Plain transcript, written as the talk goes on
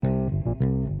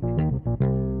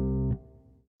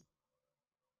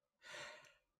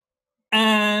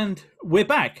And we're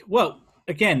back. Well,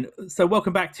 again, so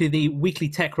welcome back to the weekly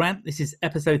tech rant. This is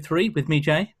episode 3 with me,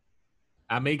 Jay.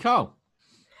 And me, Carl.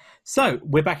 So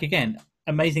we're back again.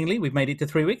 Amazingly, we've made it to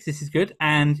 3 weeks. This is good.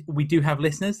 And we do have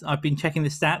listeners. I've been checking the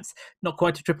stats, not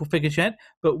quite to triple figures yet,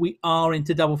 but we are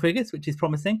into double figures, which is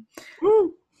promising.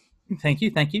 Woo! Thank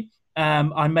you.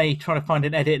 I may try to find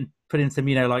an edit and put in some,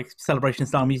 like celebration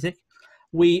style music.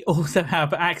 We also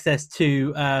have access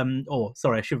to,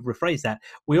 I should rephrase that.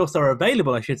 We also are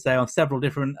available, I should say, on several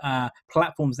different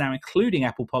platforms now, including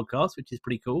Apple Podcasts, which is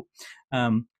pretty cool.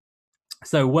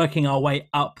 So working our way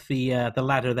up the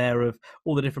ladder there of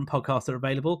all the different podcasts that are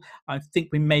available. I think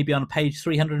we may be on page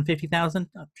 350,000,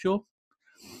 I'm sure.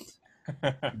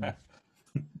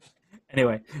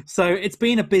 Anyway, so it's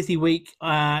been a busy week.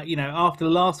 After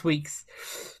last week's,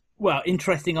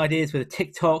 interesting ideas with the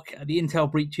TikTok, the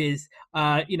Intel breaches.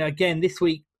 Again, this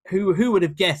week, who would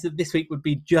have guessed that this week would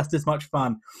be just as much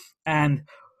fun? And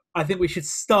I think we should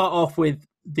start off with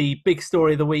the big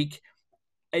story of the week.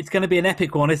 It's going to be an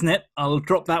epic one, isn't it? I'll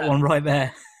drop that one right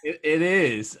there. It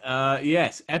is.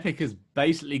 Yes, Epic has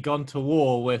basically gone to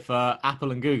war with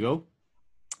Apple and Google.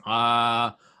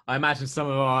 I imagine some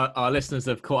of our listeners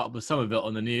have caught up with some of it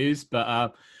on the news,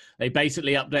 but they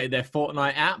basically updated their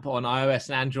Fortnite app on iOS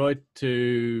and Android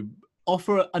to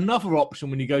offer another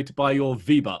option when you go to buy your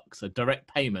V-Bucks, a direct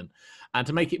payment. And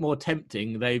to make it more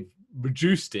tempting, they've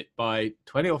reduced it by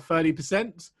 20 or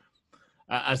 30%.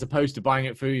 As opposed to buying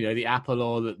it through, the Apple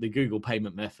or the Google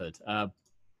payment method.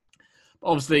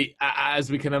 Obviously,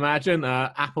 as we can imagine,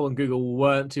 Apple and Google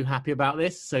weren't too happy about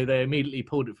this, so they immediately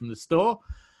pulled it from the store.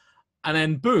 And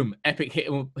then, boom, Epic hit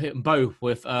them both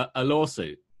with a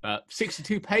lawsuit.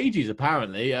 62 pages,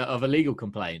 apparently, of a legal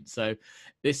complaint. So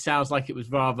this sounds like it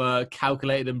was rather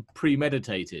calculated and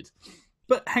premeditated.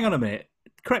 But hang on a minute.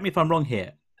 Correct me if I'm wrong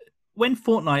here. When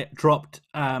Fortnite dropped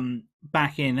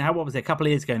back in, what was it, a couple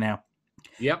of years ago now?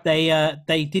 Yep.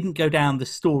 They didn't go down the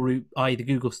store route, i.e. the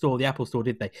Google store, the Apple store,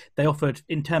 did they? They offered,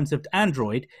 in terms of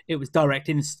Android, it was direct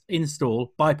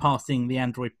install, bypassing the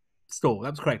Android store.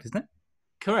 That was correct, isn't it?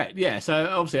 Correct, yeah. So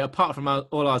obviously, apart from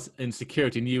all us in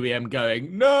security and UEM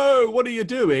going, no, what are you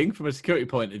doing from a security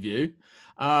point of view?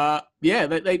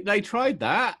 They tried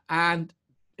that and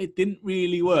it didn't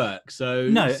really work.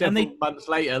 So several months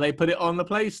later, they put it on the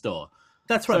Play Store.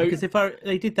 That's right, because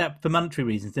they did that for monetary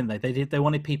reasons, didn't they? They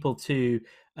wanted people to,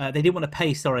 they didn't want to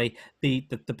pay,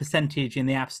 the percentage in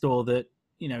the App Store that,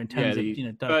 in terms of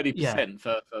 30%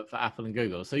 for Apple and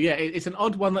Google. So it's an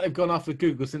odd one that they've gone after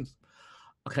Google since.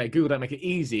 Okay, Google don't make it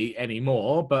easy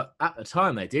anymore, but at the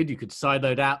time they did. You could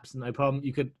sideload apps, no problem.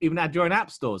 You could even add your own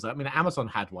app stores. I mean, Amazon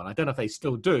had one. I don't know if they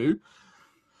still do,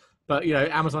 but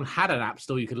Amazon had an app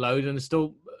store you could load and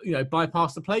still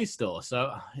bypass the Play Store.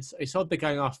 So it's odd they're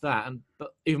going after that.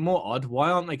 But even more odd, why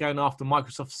aren't they going after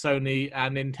Microsoft, Sony,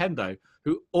 and Nintendo,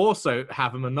 who also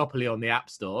have a monopoly on the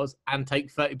app stores and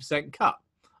take 30% cut,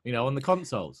 on the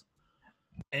consoles?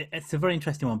 It's a very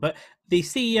interesting one. But the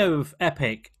CEO of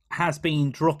Epic has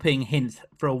been dropping hints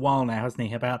for a while now, hasn't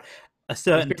he, about a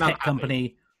certain tech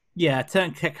company. Yeah, a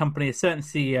certain tech company, a certain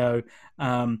CEO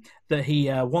that he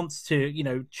wants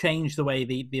to, change the way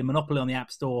the monopoly on the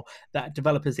App Store, that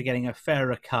developers are getting a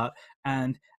fairer cut.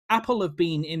 And Apple have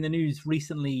been in the news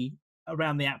recently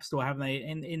around the App Store, haven't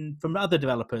they? From other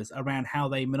developers around how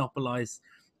they monopolize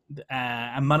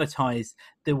and monetize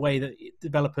the way that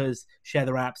developers share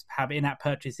their apps, have in-app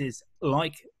purchases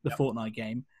like the Fortnite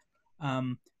game.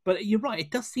 But you're right,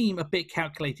 it does seem a bit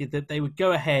calculated that they would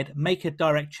go ahead, make a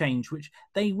direct change, which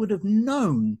they would have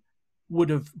known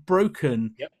would have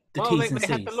broken the T's and C's.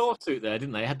 They had the lawsuit there,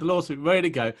 didn't they? They had the lawsuit ready to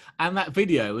go. And that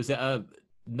video, was it a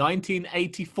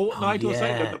 1980 Fortnite or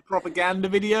something? The propaganda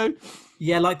video?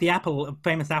 Yeah, like the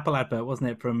famous Apple advert,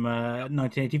 wasn't it, from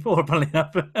 1984, probably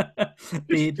enough.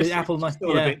 the Apple... It's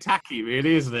still a bit tacky,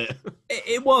 really, isn't it?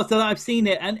 It was, and I've seen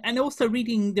it. And also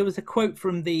reading, there was a quote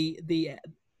from the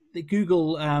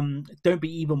Google "Don't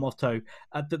Be Evil" motto,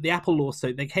 that the Apple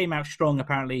lawsuit, they came out strong.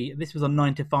 Apparently, this was on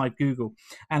 9 to 5 Google,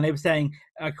 and they were saying,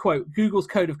 "quote Google's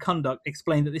code of conduct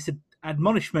explained that this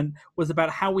admonishment was about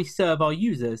how we serve our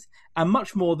users, and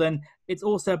much more than it's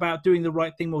also about doing the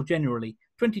right thing more generally.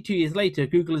 22 years later,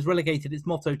 Google has relegated its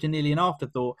motto to nearly an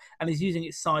afterthought and is using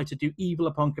its side to do evil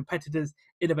upon competitors,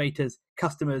 innovators,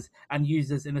 customers, and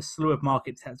users in a slew of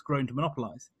markets it has grown to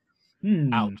monopolize."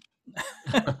 Ouch.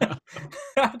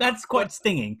 That's quite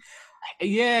stinging.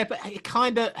 Yeah, but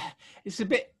it's a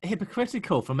bit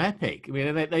hypocritical from Epic. I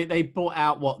mean, they bought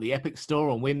out the Epic Store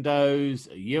on Windows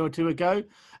a year or two ago.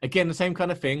 Again, the same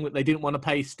kind of thing. They didn't want to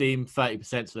pay Steam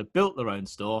 30%, so they built their own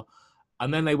store,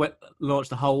 and then they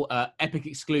launched the whole Epic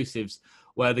exclusives,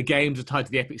 where the games are tied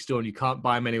to the Epic Store and you can't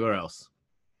buy them anywhere else.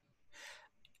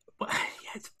 Well,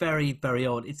 yeah, it's very, very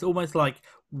odd. It's almost like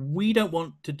we don't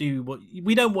want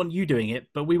you doing it,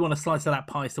 but we want a slice of that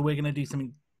pie, so we're going to do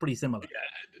something pretty similar.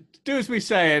 Yeah. Do as we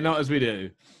say and not as we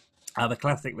do. The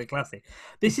classic.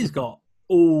 This has got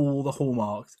all the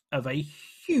hallmarks of a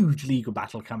huge legal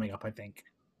battle coming up, I think.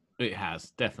 It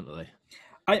has, definitely.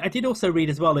 I did also read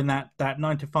as well in that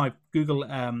 9 to 5 Google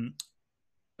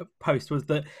post was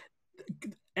that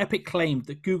Epic claimed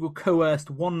that Google coerced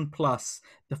OnePlus,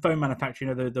 the phone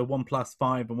manufacturer, the OnePlus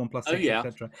 5 and OnePlus 6,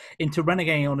 etc., into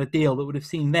renegating on a deal that would have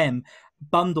seen them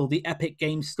bundle the Epic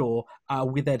Game Store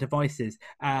with their devices,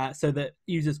 so that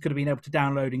users could have been able to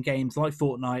download in games like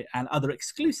Fortnite and other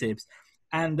exclusives.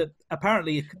 And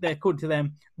apparently, according to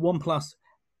them, OnePlus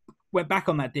went back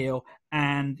on that deal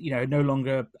and no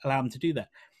longer allowed them to do that.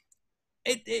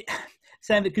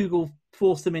 Saying that Google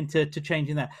forced them into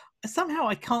changing that. Somehow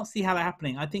I can't see how that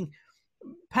happening. I think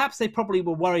perhaps they probably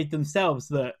were worried themselves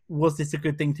that was this a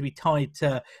good thing to be tied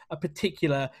to a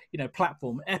particular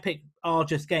platform. Epic are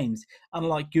just games,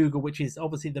 unlike Google, which is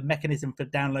obviously the mechanism for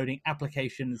downloading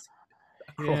applications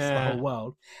across the whole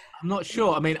world. I'm not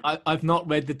sure. I mean, I've not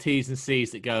read the T's and C's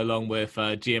that go along with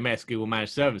GMS, Google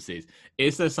Managed Services.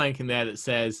 Is there something there that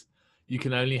says you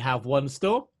can only have one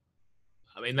store?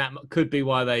 I mean, that could be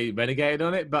why they renegated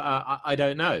on it, but I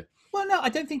don't know. Well, no, I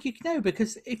don't think you can know,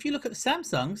 because if you look at the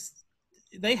Samsungs,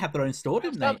 they have their own store,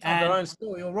 didn't they? Their own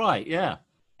store, you're right, yeah.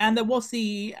 And there was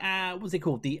the, what's it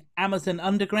called? The Amazon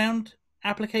Underground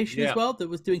application as well that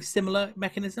was doing similar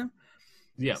mechanism.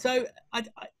 Yeah. So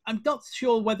I'm not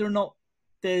sure whether or not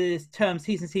there's terms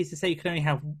T's and C's to say you can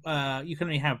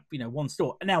only have one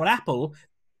store. Now at Apple,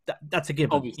 that's a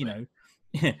given. Obviously.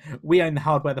 We own the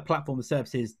hardware, the platform, the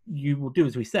services. You will do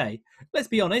as we say. Let's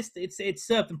be honest; it's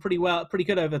served them pretty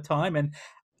good over time, and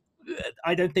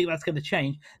I don't think that's going to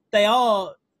change. They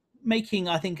are making,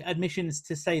 I think, admissions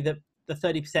to say that the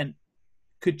 30%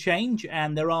 could change,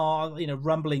 and there are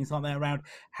rumblings on there around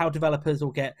how developers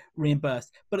will get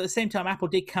reimbursed. But at the same time, Apple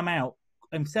did come out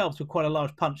themselves with quite a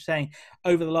large punch, saying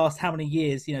over the last how many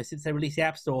years, since they released the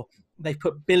App Store, they've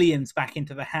put billions back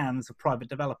into the hands of private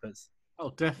developers.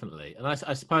 Oh, definitely. And I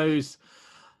suppose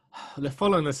they're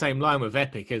following the same line with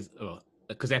Epic,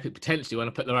 because Epic potentially want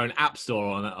to put their own App Store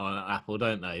on Apple,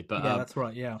 don't they? But yeah, that's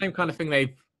right. Yeah, same kind of thing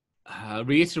they've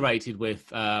reiterated with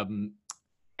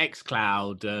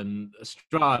xCloud and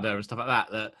Strada and stuff like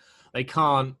that they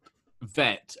can't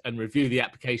vet and review the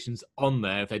applications on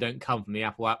there if they don't come from the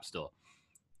Apple App Store.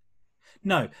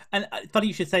 No, and funny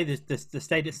you should say this. The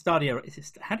Stadia. Is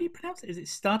it? How do you pronounce it? Is it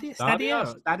Stadia?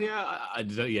 Stadia? I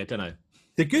don't know.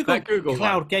 The Google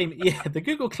Cloud Game, the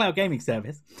Google Cloud Gaming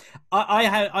Service. I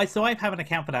have an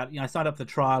account for that. I signed up for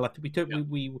the trial.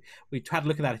 We had a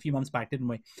look at that a few months back, didn't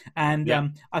we? And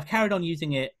I've carried on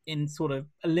using it in sort of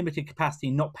a limited capacity,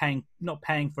 not paying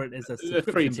for it as a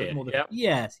subscription. Free tier.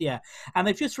 Yes. And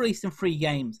they've just released some free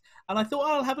games, and I thought,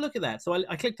 I'll have a look at that. So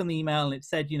I clicked on the email, and it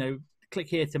said, click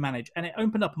here to manage, and it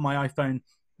opened up on my iPhone.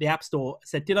 The App Store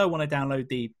said, did I want to download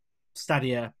the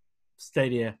Stadia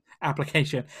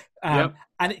application? And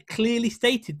it clearly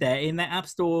stated there in that App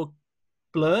Store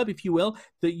blurb, if you will,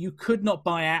 that you could not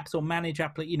buy apps or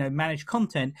manage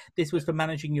content. This was for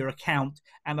managing your account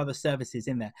and other services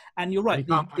in there. And you're right. You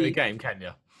can't play the game, can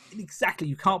you? Exactly.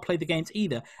 You can't play the games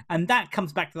either. And that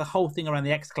comes back to the whole thing around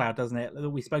the xCloud, doesn't it? That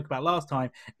we spoke about last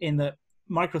time, in that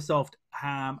Microsoft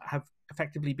have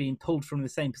effectively been pulled from the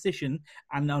same position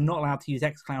and are not allowed to use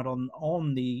xCloud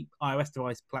on the iOS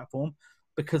device platform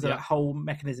because of that whole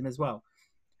mechanism as well.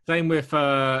 Same with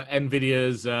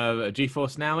NVIDIA's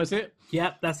GeForce Now, is it?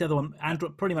 Yeah, that's the other one.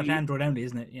 Android, pretty much Android only,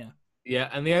 isn't it? Yeah. Yeah,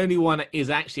 and the only one that is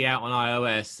actually out on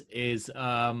iOS is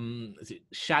it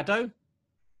Shadow?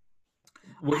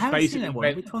 I haven't seen that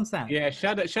one. Which one's that? Yeah,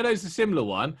 Shadow's a similar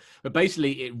one, but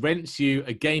basically it rents you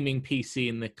a gaming PC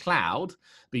in the cloud,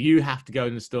 but you have to go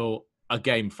and install a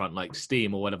game front like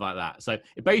Steam or whatever like that. So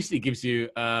it basically gives you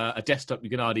a desktop you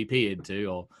can RDP into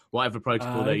or whatever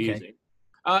protocol they're using.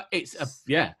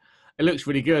 It looks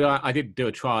really good. I did do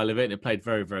a trial of it and it played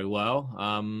very, very well.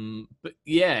 But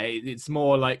yeah, it's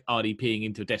more like RDPing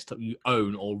into a desktop you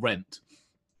own or rent.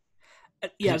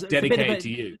 It's dedicated to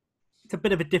you. It's a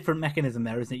bit of a different mechanism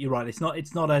there, isn't it? You're right. It's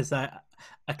not as a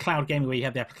cloud gaming where you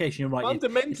have the application. You're right.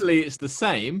 Fundamentally, it's the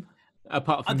same,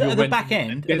 apart from the back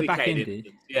end.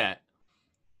 Yeah.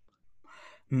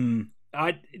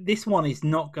 This one is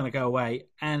not going to go away.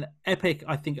 And Epic,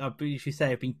 I think I usually say,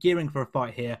 have been gearing for a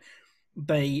fight here.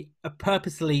 They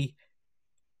purposely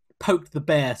poked the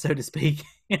bear, so to speak,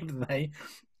 haven't they?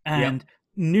 And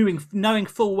knowing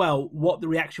full well what the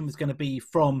reaction was going to be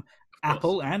from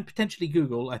Apple and potentially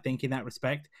Google, I think, in that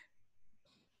respect.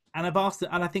 And I've asked,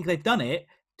 and I think they've done it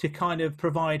to kind of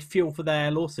provide fuel for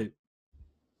their lawsuit.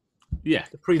 Yeah,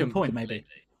 to prove a point, completely. maybe.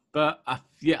 But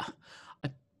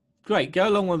great, go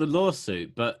along with the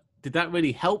lawsuit. But did that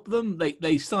really help them?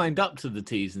 They signed up to the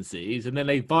T's and C's, and then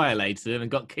they violated it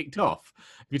and got kicked off.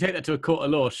 If you take that to a court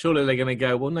of law, surely they're going to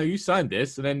go, well, no, you signed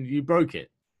this, and then you broke it.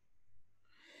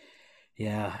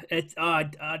 Yeah, it's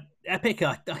Epic.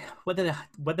 Whether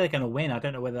they're going to win, I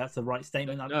don't know whether that's the right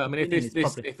statement. No, I mean,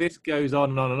 if this goes on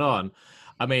and on and on,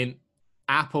 I mean,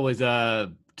 Apple is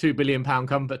a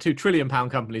 £2 trillion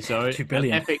company. Sorry, 2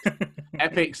 billion.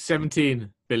 Epic's 17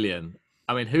 billion.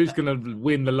 I mean, who's going to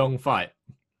win the long fight?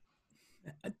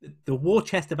 The war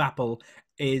chest of Apple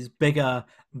is bigger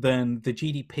than the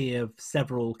GDP of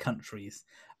several countries.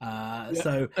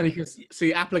 So, and you can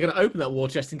see Apple are going to open that war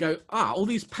chest and go, all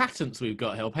these patents we've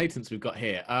got here, or patents we've got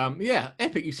here.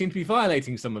 Epic, you seem to be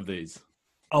violating some of these.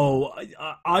 Oh,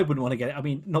 I wouldn't want to get it. I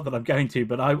mean, not that I'm going to,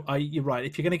 but you're right.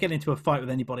 If you're going to get into a fight with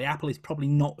anybody, Apple is probably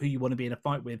not who you want to be in a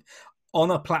fight with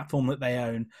on a platform that they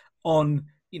own, on,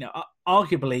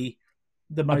 arguably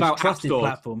the most trusted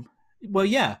platform. Well,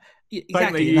 yeah,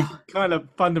 exactly. You kind of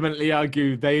fundamentally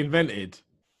argue they invented,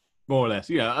 more or less,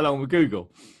 along with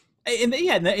Google. In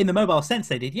the mobile sense,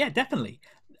 they did. Yeah, definitely.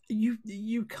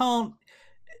 You can't.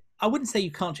 I wouldn't say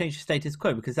you can't change the status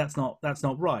quo, because that's not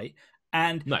right.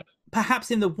 And no.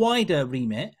 Perhaps in the wider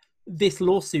remit, this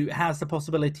lawsuit has the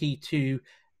possibility to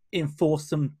enforce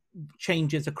some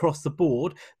changes across the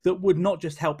board that would not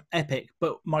just help Epic,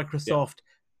 but Microsoft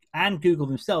and Google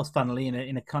themselves, funnily,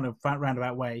 in a kind of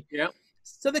roundabout way. Yeah.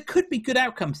 So there could be good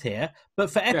outcomes here, but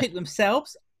for Epic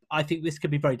themselves, I think this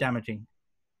could be very damaging.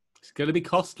 It's going to be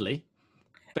costly.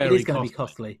 It is going to be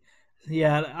costly.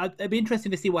 Yeah, it'd be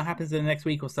interesting to see what happens in the next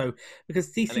week or so,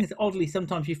 because these things, oddly,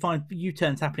 sometimes you find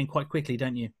U-turns happening quite quickly,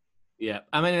 don't you? Yeah,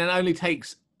 I mean, it only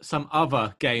takes some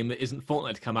other game that isn't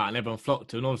Fortnite to come out and everyone flock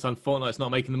to, and all of a sudden Fortnite's not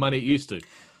making the money it used to.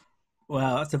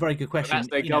 Well, that's a very good question. But that's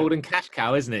their golden cash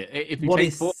cow, isn't it? If you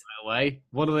take Fortnite away,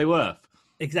 what are they worth?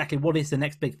 Exactly. What is the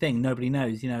next big thing? Nobody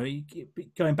knows.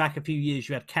 Going back a few years,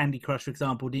 you had Candy Crush, for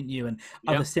example, didn't you? And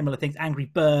other similar things, Angry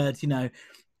Birds, and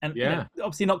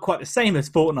obviously not quite the same as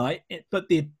Fortnite, but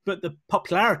the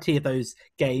popularity of those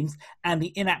games and the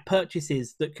in-app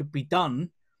purchases that could be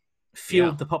done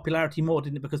fueled the popularity more,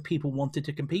 didn't it? Because people wanted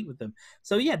to compete with them.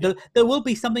 So there will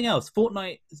be something else.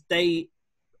 Fortnite's day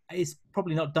is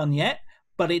probably not done yet,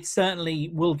 but it certainly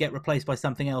will get replaced by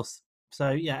something else.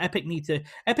 So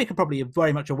Epic are probably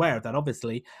very much aware of that,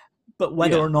 obviously, but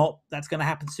whether or not that's going to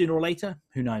happen sooner or later,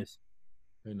 who knows?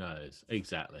 Who knows?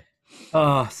 Exactly.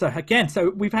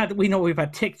 So we've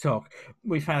had TikTok,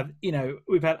 we've had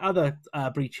other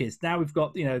breaches. Now we've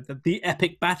got the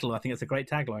epic battle. I think it's a great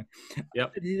tagline.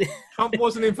 Yep. Trump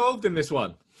wasn't involved in this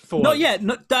one. Not yet.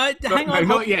 Hang on.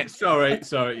 Not yet. Sorry.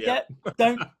 Yeah.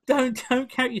 Don't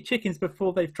count your chickens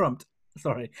before they've trumped.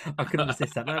 Sorry, I couldn't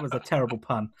resist that. That was a terrible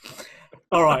pun.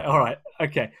 All right.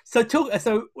 Okay.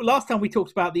 So last time we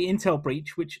talked about the Intel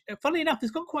breach, which, funnily enough, has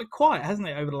got quite quiet, hasn't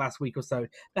it, over the last week or so?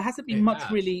 There hasn't been much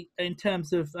really in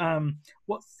terms of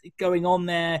what's going on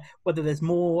there, whether there's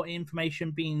more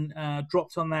information being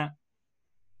dropped on that.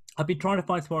 I've been trying to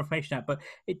find some more information out, but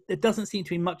it doesn't seem to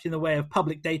be much in the way of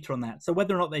public data on that. So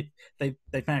whether or not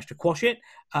they've managed to quash it,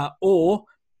 or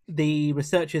the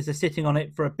researchers are sitting on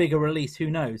it for a bigger release,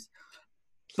 who knows?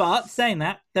 But saying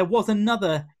that, there was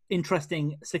another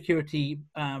interesting security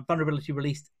vulnerability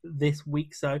released this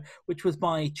week, which was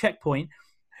by Checkpoint,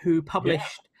 who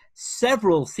published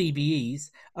several CVEs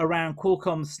around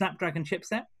Qualcomm's Snapdragon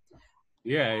chipset.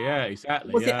 Yeah,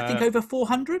 exactly. Was it, I think, over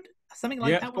 400? Something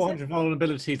like that? 400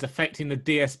 vulnerabilities affecting the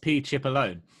DSP chip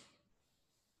alone.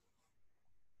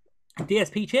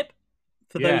 DSP chip?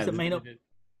 For those that may not...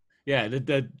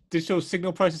 the digital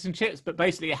signal processing chips, but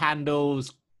basically it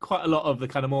handles quite a lot of the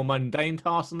kind of more mundane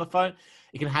tasks on the phone.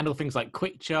 It can handle things like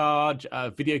quick charge,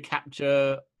 video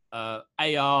capture, AR,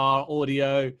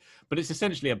 audio, but it's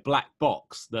essentially a black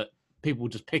box that people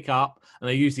just pick up and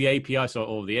they use the API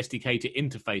or the SDK to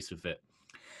interface with it.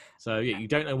 So you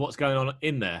don't know what's going on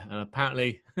in there, and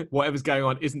apparently whatever's going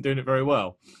on isn't doing it very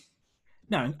well.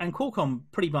 No, and Qualcomm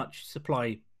pretty much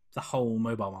supply the whole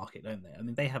mobile market, don't they? I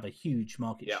mean, they have a huge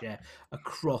market share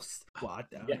across,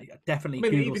 definitely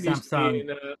Google,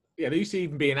 Samsung. They used to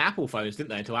even be in Apple phones, didn't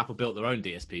they? Until Apple built their own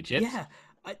DSP chips. Yeah.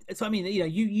 So I mean,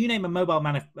 you name a mobile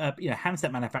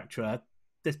handset manufacturer,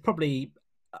 there's probably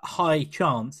a high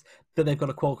chance that they've got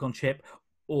a Qualcomm chip,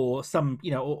 or some,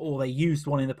 or they used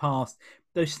one in the past.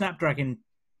 Those Snapdragon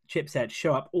chipsets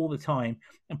show up all the time,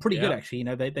 and pretty good actually.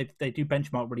 They do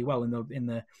benchmark really well in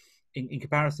the in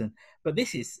comparison. But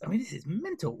this is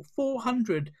mental.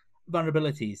 400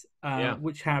 vulnerabilities,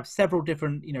 which have several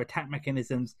different, attack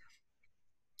mechanisms.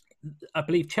 I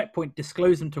believe Checkpoint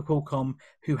disclosed them to Qualcomm,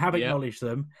 who have acknowledged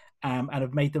them and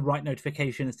have made the right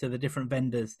notifications to the different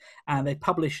vendors, and they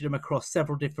published them across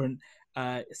several different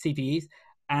CVEs.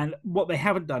 And what they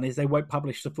haven't done is they won't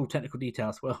publish the full technical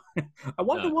details. Well, I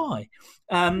wonder why.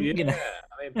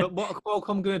 But what are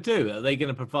Qualcomm going to do? Are they going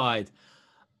to provide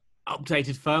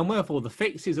updated firmware for all the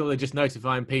fixes, or are they just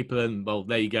notifying people and, well,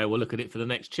 there you go, we'll look at it for the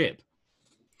next chip?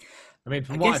 I mean,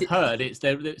 from what I've heard, it's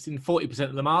in 40%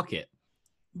 of the market.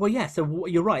 Well, yeah, so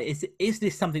you're right. Is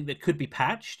this something that could be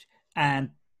patched and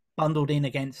bundled in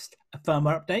against a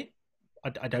firmware update?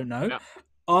 I don't know. Yeah.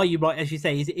 Are you right, as you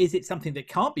say, is it something that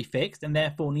can't be fixed and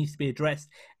therefore needs to be addressed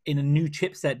in a new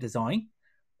chipset design?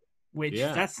 Which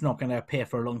that's not going to appear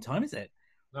for a long time, is it?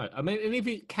 No, I mean, and if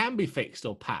it can be fixed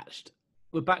or patched,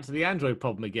 we're back to the Android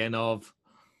problem again of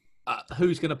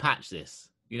who's going to patch this?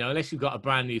 Unless you've got a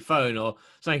brand new phone or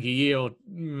something a year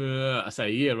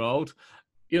old,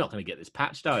 you're not going to get this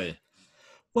patched, are you?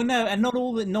 Well, no, and not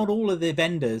all of the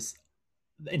vendors,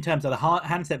 in terms of the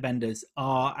handset vendors,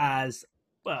 are as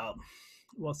well.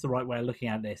 What's the right way of looking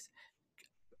at this?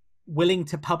 Willing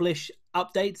to publish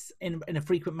updates in a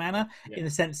frequent manner, in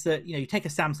the sense that you take a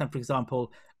Samsung, for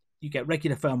example, you get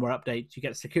regular firmware updates, you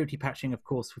get security patching, of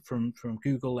course, from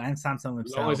Google and Samsung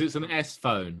themselves. As long as it's an S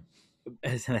phone.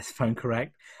 It's an S phone,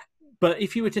 correct. But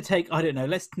if you were to take, I don't know,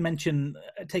 let's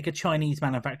take a Chinese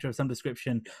manufacturer of some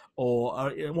description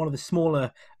or one of the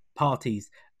smaller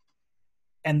parties,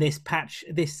 and this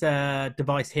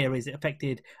device here is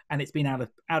affected and it's been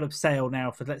out of sale now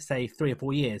for, let's say, 3 or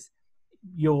 4 years,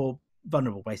 you're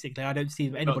vulnerable, basically. I don't see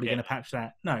anybody going to patch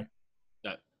that. No.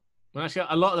 Well, actually,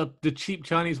 a lot of the cheap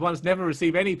Chinese ones never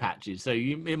receive any patches, so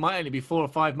it might only be 4 or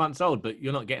 5 months old, but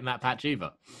you're not getting that patch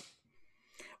either.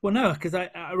 Well, no, because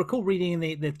I recall reading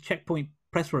in the Checkpoint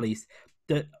press release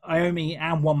that Xiaomi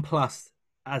and OnePlus,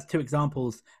 as 2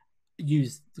 examples,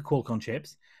 use the Qualcomm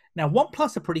chips. Now,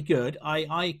 OnePlus are pretty good.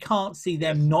 I can't see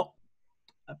them not,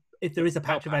 if there is a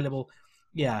patch available.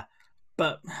 Yeah.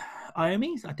 But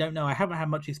Xiaomi's, I don't know. I haven't had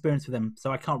much experience with them,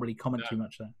 so I can't really comment too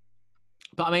much there.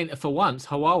 But I mean, for once,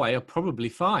 Huawei are probably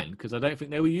fine, because I don't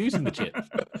think they were using the chips.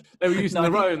 They were using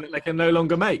their own that they can no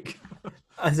longer make.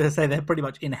 As I say, they're pretty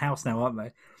much in-house now, aren't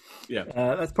they? Yeah.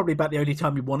 That's probably about the only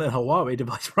time you want a Huawei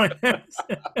device right now.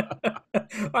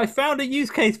 I found a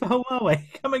use case for Huawei.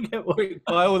 Come and get one.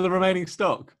 Buy all the remaining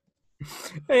stock.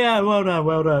 Yeah, well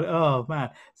done. Oh,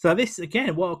 man. So this,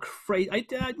 again, what crazy...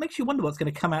 It makes you wonder what's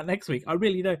going to come out next week. I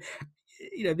really don't...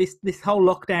 This whole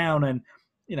lockdown and,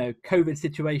 COVID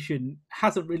situation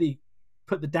hasn't really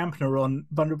put the dampener on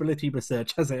vulnerability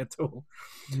research, has it, at all?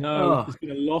 No, there's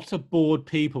been a lot of bored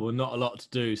people and not a lot to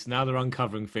do. So now they're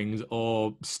uncovering things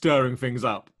or stirring things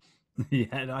up.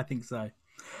 Yeah, I think so.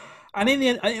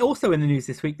 And also in the news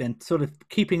this week, then, sort of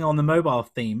keeping on the mobile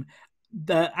theme,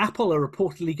 the Apple are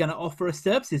reportedly going to offer a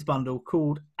services bundle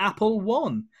called Apple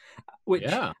One, which,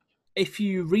 if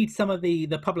you read some of the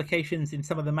publications in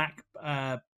some of the Mac,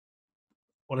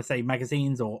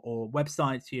 magazines or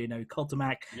websites,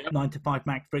 Cultamac,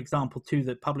 9to5Mac, for example, too,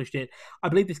 that published it. I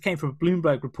believe this came from a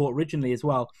Bloomberg report originally as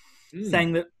well,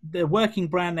 saying that the working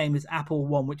brand name is Apple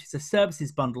One, which is a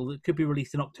services bundle that could be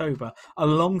released in October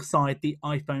alongside the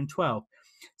iPhone 12.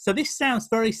 So this sounds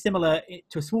very similar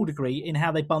to a small degree in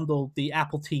how they bundled the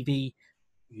Apple TV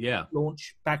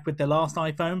launch back with the last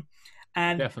iPhone.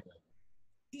 And definitely.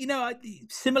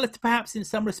 Similar to perhaps in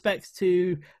some respects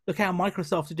to look how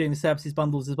Microsoft are doing the services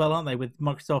bundles as well, aren't they? With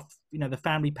Microsoft, the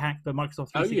family pack for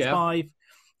Microsoft 365.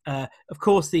 Of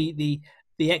course, the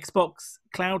Xbox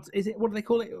Cloud, is it? What do they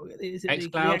call it? Is it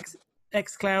xCloud? The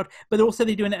xCloud? But also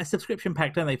they're doing a subscription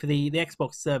pack, don't they, for the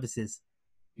Xbox services?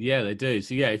 Yeah, they do.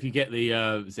 So if you get the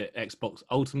Xbox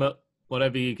Ultimate,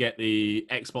 whatever, you get the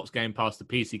Xbox Game Pass, the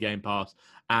PC Game Pass,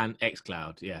 and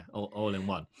xCloud, all in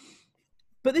one.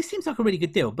 But this seems like a really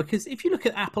good deal, because if you look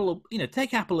at Apple,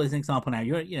 take Apple as an example now.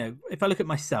 If I look at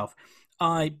myself,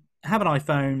 I have an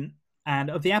iPhone, and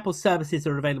of the Apple services that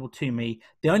are available to me,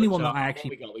 the only one that I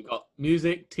actually... We got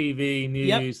music, TV,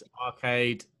 news,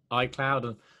 arcade, iCloud,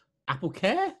 and Apple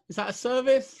Care? Is that a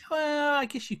service? Well, I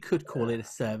guess you could call it a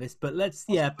service, but let's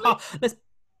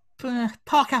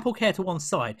park Apple Care to one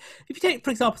side. If you take,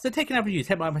 for example, take an average use,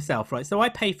 head by myself, right? So I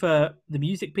pay for the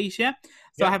music piece,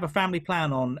 So I have a family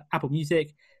plan on Apple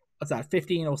Music. What's that,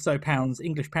 15 or so pounds,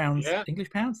 English pounds? Yeah. English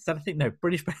pounds? Is that a thing? No,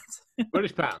 British pounds.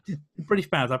 British pounds. British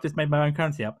pounds. I've just made my own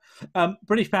currency up.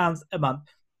 British pounds a month,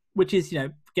 which is,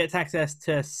 gets access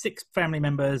to 6 family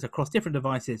members across different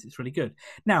devices. It's really good.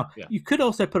 Now, you could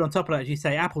also put on top of that, as you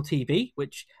say, Apple TV,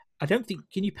 which I don't think.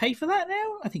 Can you pay for that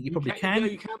now? I think you probably can.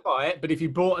 You can buy it, but if you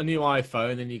bought a new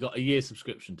iPhone, then you got a year's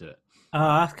subscription to it.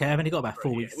 Okay. I've only got about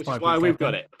 4 weeks. Which is why we've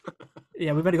got it.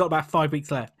 Yeah, we've only got about 5 weeks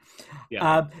left.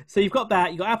 Yeah. So you've got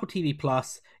that. You've got Apple TV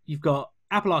Plus. You've got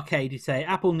Apple Arcade. You say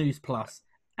Apple News Plus,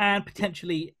 and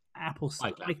potentially Apple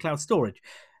iCloud storage.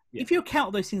 Yeah. If you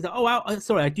account those things,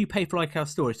 I do pay for iCloud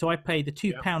storage, so I pay the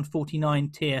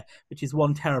 £2.49 tier, which is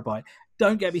 1 terabyte.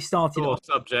 Don't get me started.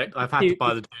 Subject. I've had to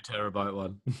buy the 2 terabyte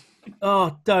one.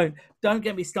 Oh, don't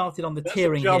get me started on the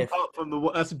tiering here.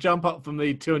 That's a jump up from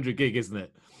the 200 gig, isn't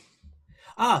it?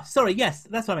 Sorry. Yes,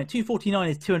 that's what I meant. 249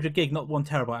 is 200 gig, not 1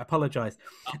 terabyte. I apologise.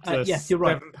 Yes, you're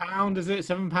right. £7, is it?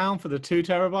 £7 for the 2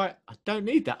 terabyte? I don't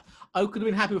need that. I could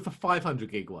have been happy with a 500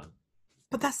 gig one.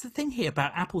 But that's the thing here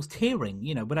about Apple's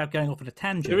tiering, without going off on a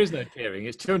tangent. There is no tiering.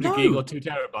 It's 200 gig or 2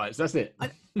 terabytes. That's it.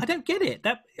 I don't get it.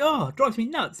 That drives me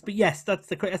nuts. But yes, that's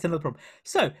another problem.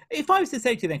 So if I was to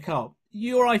say to you then, Carl,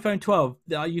 your iPhone 12,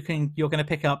 you're going to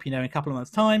pick up, in a couple of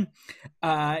months' time.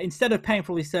 Instead of paying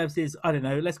for all these services, I don't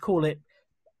know, let's call it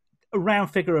a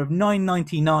round figure of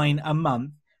 $9.99 a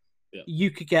month. Yeah.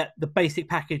 You could get the basic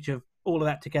package of all of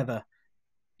that together.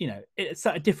 It's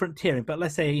a different tiering, but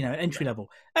let's say, entry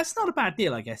level. That's not a bad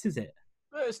deal, I guess, is it?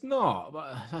 Well, it's not,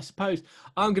 but I suppose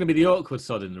I'm going to be the awkward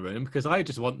sod in the room because I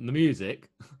just want the music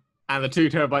and the 2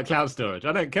 terabyte cloud storage.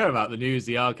 I don't care about the news,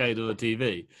 the arcade, or the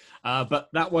TV. But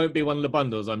that won't be one of the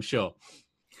bundles, I'm sure.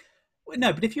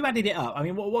 No, but if you added it up, I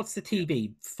mean, what's the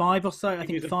TV? 5 or so? I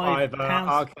think £5.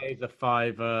 Arcades are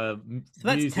 5. So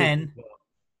that's 10.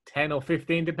 10 or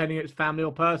 15, depending if it's family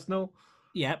or personal.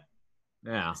 Yep.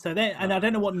 Yeah. So then, and I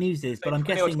don't know what news is, but I'm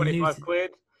guessing 25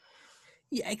 quid.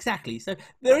 Yeah, exactly. So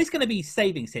there is going to be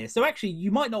savings here. So actually,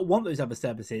 you might not want those other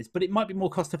services, but it might be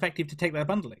more cost effective to take that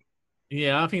bundling.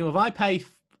 Yeah, I think if I pay,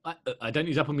 I don't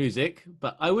use Apple Music,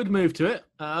 but I would move to it.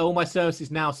 All my services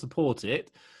now support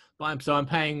it. But I'm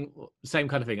paying the same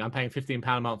kind of thing. I'm paying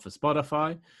 £15 a month for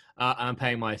Spotify, and I'm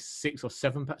paying my £6 or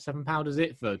 £7 is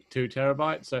it for 2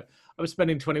 terabytes. So I was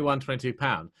spending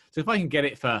 £22. So if I can get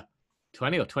it for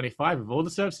 20 or 25 with all the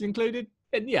services included,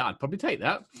 then yeah, I'd probably take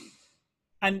that.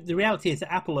 And the reality is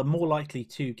that Apple are more likely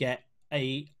to get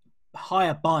a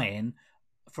higher buy-in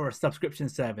for a subscription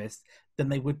service than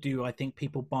they would do, I think,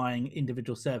 people buying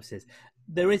individual services.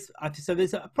 There's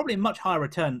probably a much higher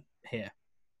return here.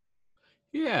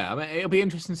 Yeah, I mean, it'll be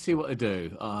interesting to see what they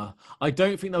do. I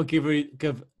don't think they'll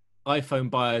give iPhone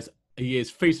buyers a year's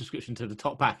free subscription to the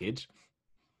top package.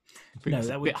 No,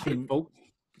 that would be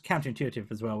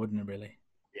counterintuitive as well, wouldn't it? Really?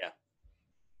 Yeah.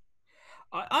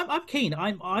 I'm keen.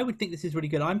 I would think this is really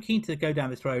good. I'm keen to go down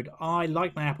this road. I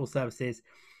like my Apple services,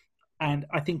 and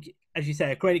I think, as you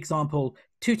say, a great example: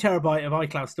 2 terabyte of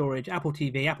iCloud storage, Apple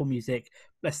TV, Apple Music.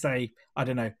 Let's say, I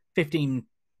don't know, £15,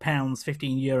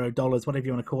 €15, whatever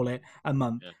you want to call it, a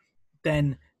month. Yeah.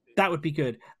 Then that would be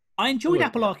good. I enjoyed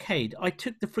Apple Arcade. I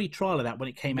took the free trial of that when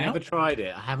it came out. Never tried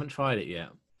it. I haven't tried it yet.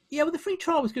 Yeah, well, the free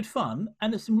trial was good fun,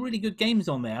 and there's some really good games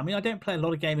on there. I mean, I don't play a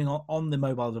lot of gaming on the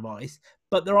mobile device,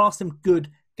 but there are some good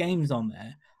games on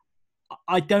there.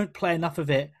 I don't play enough of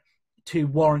it to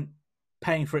warrant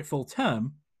paying for it full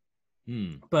term.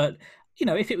 But,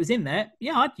 if it was in there,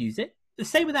 yeah, I'd use it. The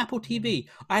same with Apple TV.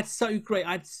 I had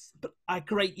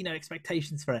great,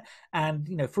 expectations for it.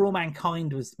 And, For All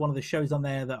Mankind was one of the shows on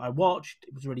there that I watched.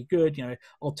 It was really good,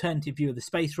 alternative view of the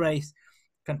space race.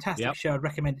 Fantastic show. I'd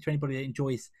recommend it to anybody that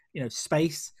enjoys,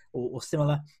 space or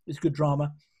similar. It's good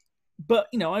drama. But,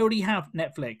 I already have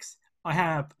Netflix. I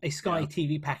have a Sky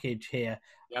TV package here.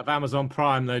 You have Amazon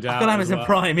Prime, no doubt. I've got Amazon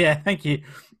Prime, yeah, thank you.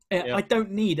 I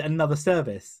don't need another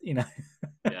service, Yeah.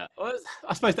 Well,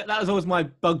 I suppose that was always my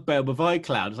bugbear with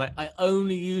iCloud. It's like I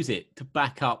only use it to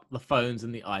back up the phones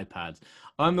and the iPads.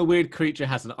 I'm the weird creature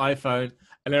who has an iPhone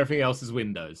and everything else is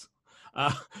Windows.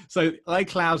 So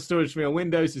iCloud storage for me on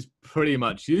Windows is pretty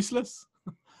much useless,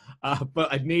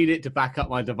 but I need it to back up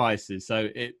my devices. So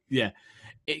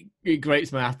it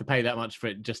grates me. I have to pay that much for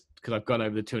it just because I've gone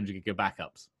over the 200 gig of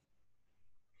backups.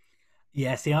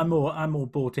 Yeah, see, I'm more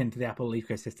bought into the Apple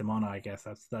ecosystem, aren't I? I guess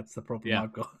that's the problem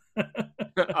I've got.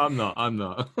 I'm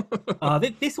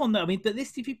not. This one, though, I mean,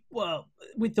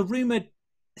 with the rumored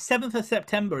 7th of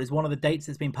September is one of the dates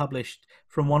that's been published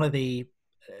from one of the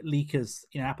leakers,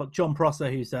 Apple, John Prosser,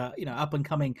 who's up and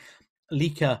coming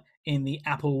leaker in the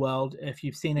Apple world. If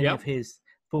you've seen any of his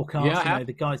forecasts,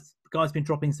 the guy's been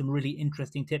dropping some really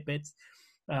interesting tidbits,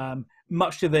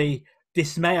 much to the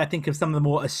dismay, I think, of some of the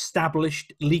more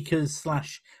established leakers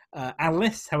 /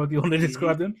 analysts, however you want to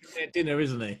describe them. At dinner,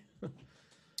 isn't he?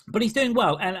 But he's doing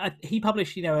well, and he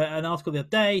published, an article the other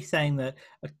day saying that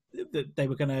they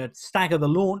were going to stagger the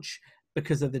launch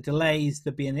because of the delays.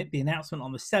 There'd be the announcement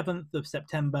on the 7th of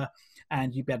September,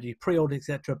 and you'd be able to do pre-order,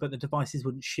 etc. But the devices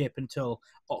wouldn't ship until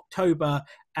October,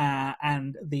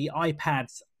 and the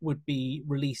iPads would be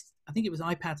released. I think it was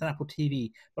iPads and Apple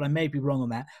TV, but I may be wrong on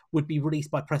that. Would be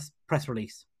released by press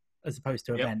release as opposed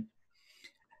to event.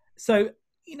 So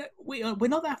we're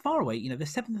not that far away. The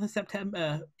 7th of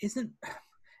September isn't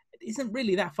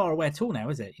really that far away at all now,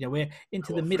 is it? We're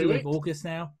into the middle of August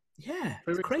now. Yeah,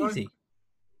 it's crazy.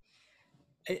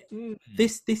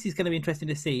 This is going to be interesting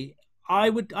to see. I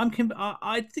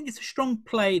think it's a strong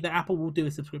play that Apple will do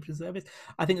a subscription service.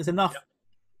 I think there's enough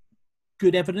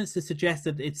good evidence to suggest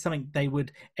that it's something they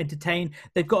would entertain.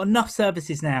 They've got enough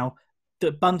services now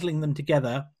that bundling them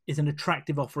together is an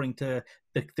attractive offering to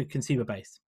the consumer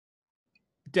base.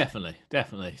 Definitely.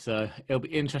 So it'll be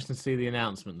interesting to see the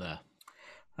announcement there.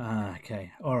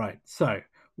 Okay, all right. So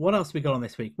what else we got on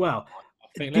this week? Well, I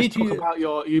think let's talk about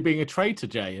you being a traitor,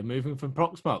 Jay, and moving from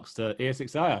Proxmox to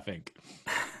ESXi, I think.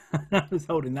 I was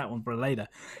holding that one for later.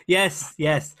 Yes.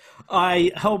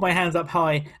 I hold my hands up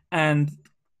high and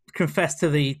confess to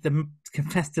the choir.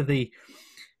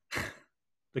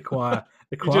 The choir.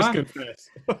 You just confess.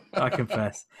 I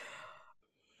confess.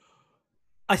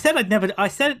 I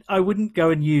said I wouldn't go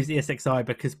and use ESXi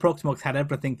because Proxmox had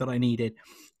everything that I needed,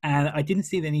 and I didn't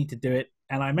see the need to do it.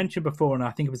 And I mentioned before, and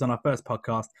I think it was on our first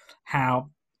podcast, how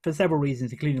for several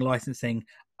reasons, including licensing,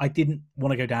 I didn't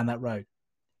want to go down that road.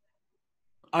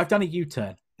 I've done a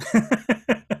U-turn.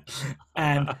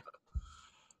 And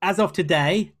as of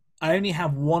today, I only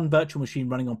have one virtual machine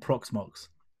running on Proxmox.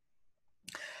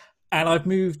 And I've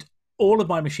moved all of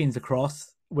my machines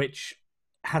across, which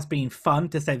has been fun,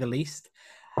 to say the least.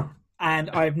 And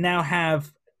I've now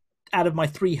have, out of my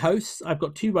 3 hosts, I've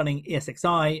got 2 running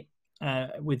ESXi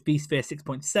with vSphere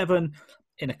 6.7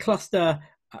 in a cluster,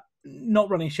 not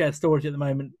running shared storage at the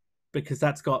moment because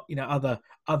that's got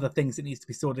other things that needs to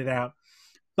be sorted out.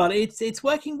 But it's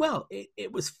working well.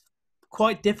 It was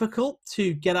quite difficult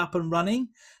to get up and running,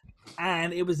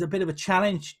 and it was a bit of a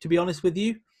challenge, to be honest with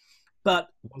you. But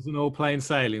it wasn't all plain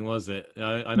sailing, was it?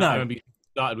 I no. remember you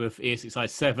started with ESXi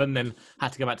 7, then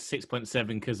had to go back to 6.7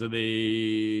 because of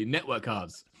the network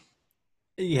cards.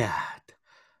 Yeah.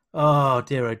 Oh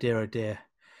dear, oh dear, oh dear.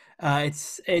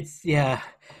 It's yeah.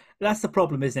 That's the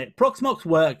problem, isn't it? Proxmox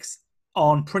works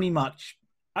on pretty much,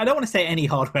 I don't want to say any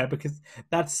hardware because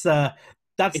that's not.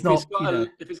 If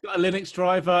it's got a Linux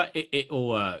driver, it will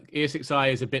work.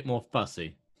 ESXi is a bit more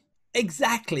fussy.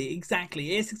 Exactly.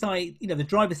 ESXi, the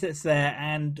driver sits there,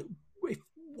 and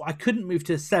I couldn't move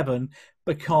to 7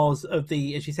 because of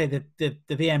the, as you say, the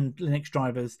VM Linux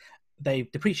drivers.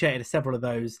 They've depreciated several of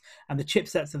those, and the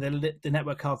chipsets of the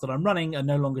network cards that I'm running are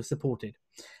no longer supported.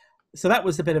 So that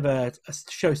was a bit of a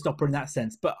showstopper in that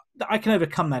sense, but I can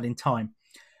overcome that in time.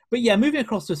 But yeah, moving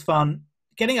across was fun.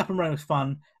 Getting up and running was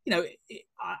fun.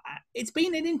 It's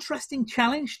been an interesting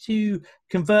challenge to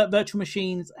convert virtual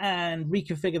machines and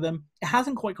reconfigure them. It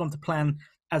hasn't quite gone to plan,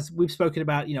 as we've spoken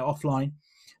about, offline.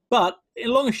 But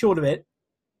long and short of it,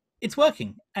 it's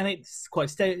working, and it's quite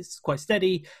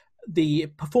steady. The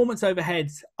performance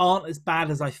overheads aren't as bad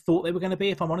as I thought they were going to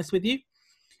be, if I'm honest with you.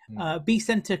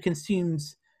 vCenter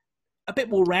consumes a bit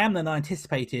more RAM than I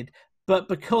anticipated, but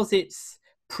because it's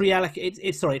pre-allocated,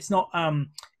 it's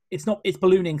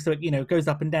ballooning, so it goes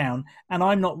up and down, and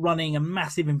I'm not running a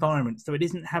massive environment, so it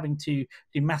isn't having to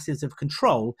do masses of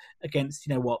control against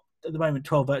at the moment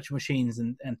 12 virtual machines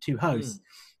and 2 hosts.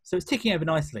 So it's ticking over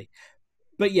nicely.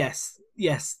 But yes,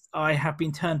 I have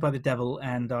been turned by the devil,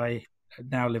 and I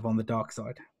now live on the dark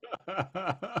side.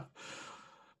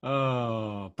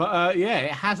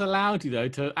 It has allowed you though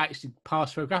to actually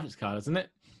pass through a graphics card, hasn't it?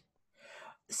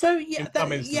 So yes,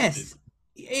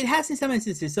 it has in some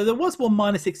instances. So there was one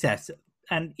minor success,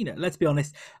 and let's be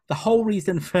honest, the whole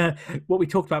reason for what we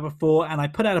talked about before, and I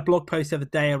put out a blog post the other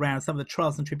day around some of the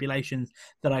trials and tribulations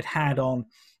that I'd had on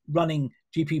running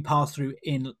GPU pass-through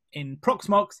in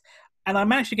Proxmox, and I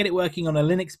managed to get it working on a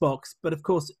Linux box, but of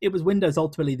course it was Windows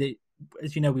ultimately that,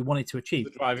 as you know, we wanted to achieve.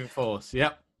 The driving force,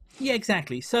 yep. Yeah,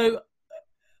 exactly. So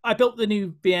I built the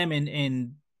new VM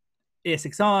in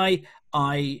ESXi.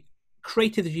 I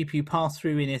created the GPU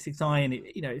pass-through in ESXi, and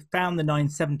it found the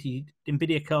 970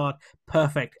 NVIDIA card.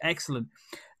 Perfect, excellent.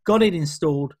 Got it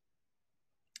installed.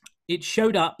 It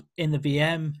showed up in the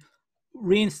VM,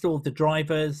 reinstalled the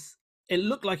drivers. It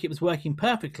looked like it was working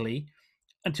perfectly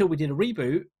until we did a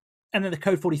reboot, and then the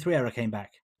code 43 error came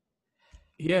back.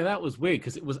 Yeah, that was weird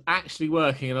because it was actually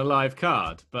working in a live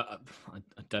card, but I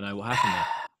don't know what happened there.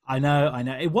 I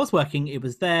know. It was working. It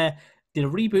was there. Did a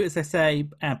reboot, as I say,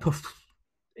 and poof,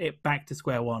 it back to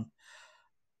square one.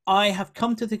 I have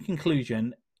come to the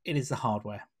conclusion it is the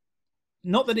hardware.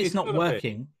 Not that it's not gotta be.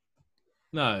 working.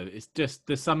 No, it's just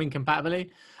there's some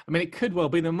incompatibility. I mean, it could well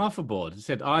be the motherboard. As I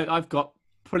said, I've got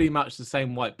pretty much the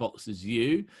same white box as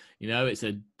you. You know, it's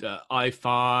a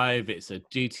i5, it's a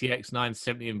GTX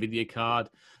 970 NVIDIA card.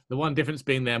 The one difference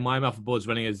being there, my motherboard's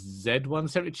running a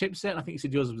Z170 chipset. I think you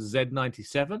said yours was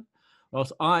Z97.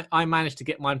 Whilst I managed to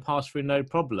get mine passed through no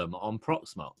problem on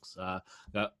Proxmox.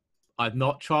 I've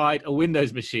not tried a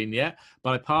Windows machine yet,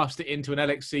 but I passed it into an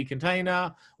LXC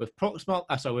container with with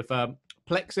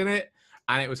Plex in it,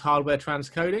 and it was hardware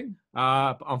transcoding.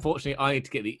 But unfortunately, I need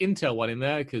to get the Intel one in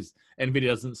there because NVIDIA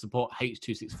doesn't support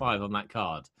H.265 on that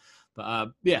card.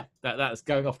 But yeah, that's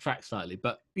going off track slightly.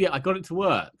 But yeah, I got it to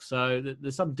work, so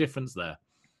there's some difference there.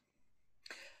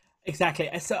 Exactly.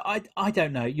 So I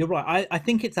don't know. You're right. I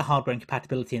think it's a hardware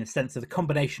incompatibility in the sense of the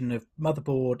combination of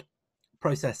motherboard,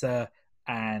 processor,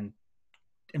 and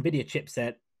NVIDIA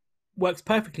chipset works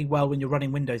perfectly well when you're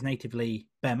running Windows natively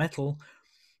bare metal,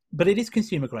 but it is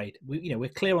consumer grade. We're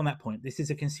clear on that point. This is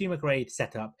a consumer grade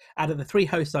setup. Out of the 3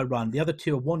 hosts I run, the other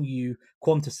 2 are 1U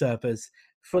Quanta servers,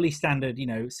 fully standard,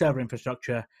 server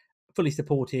infrastructure, fully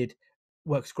supported,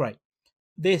 works great.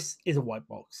 This is a white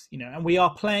box, and we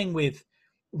are playing with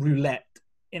roulette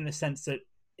in the sense that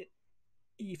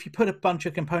if you put a bunch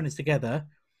of components together,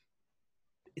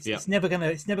 it's never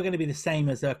gonna be the same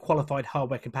as a qualified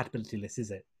hardware compatibility list,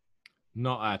 is it?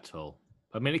 Not at all.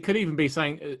 I mean, it could even be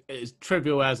saying as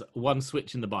trivial as one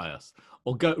switch in the BIOS,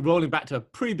 or rolling back to a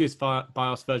previous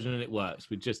BIOS version and it works.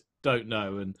 We just don't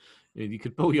know, and you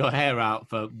could pull your hair out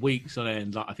for weeks on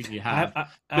end, like I think you have. I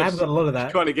haven't got a lot of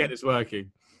that. Trying to get this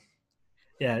working.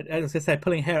 Yeah, I was gonna say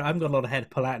pulling hair. I haven't got a lot of hair to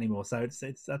pull out anymore, so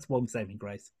that's one saving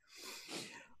grace.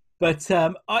 But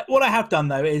what I have done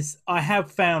though is I have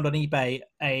found on eBay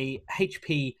a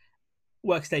HP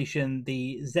workstation,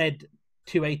 the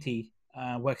Z280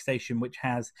 workstation, which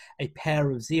has a pair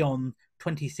of Xeon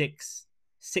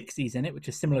 2660s in it, which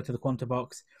is similar to the Quanta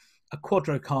box, a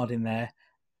Quadro card in there.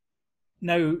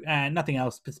 No, nothing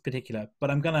else particular.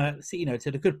 But I'm gonna see, it's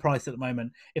at a good price at the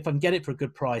moment. If I can get it for a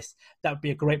good price, that would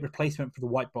be a great replacement for the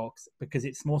white box because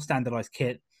it's more standardized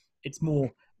kit. It's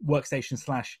more workstation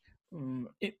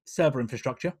 / server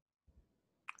infrastructure,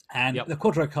 and the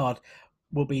Quadro card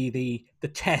will be the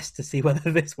test to see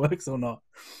whether this works or not.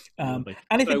 And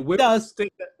if it does,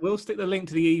 we'll stick the link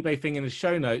to the eBay thing in the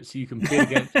show notes so you can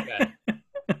bid against it.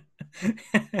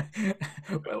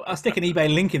 Well, I'll stick an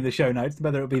eBay link in the show notes.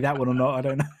 Whether it'll be that one or not, I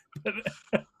don't know.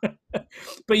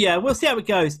 But yeah, we'll see how it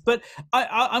goes. But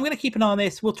I'm going to keep an eye on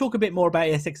this. We'll talk a bit more about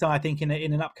SXI, I think, in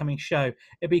an upcoming show.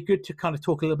 It'd be good to kind of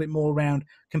talk a little bit more around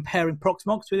comparing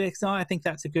Proxmox with SXI. I think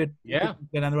that's a good go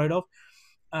down the road of.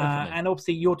 And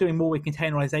obviously, you're doing more with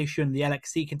containerization, the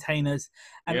LXC containers.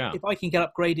 And if I can get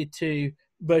upgraded to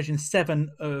version 7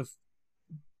 of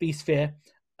vSphere,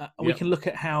 we can look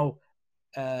at how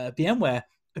VMware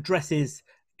addresses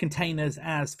containers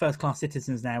as first-class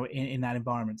citizens now in that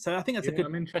environment. So I think that's a good.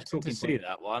 I'm interested to see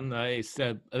that one. Are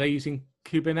they using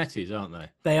Kubernetes, aren't they?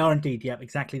 They are indeed. Yeah,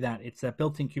 exactly that. It's a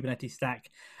built-in Kubernetes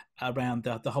stack around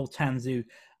the whole Tanzu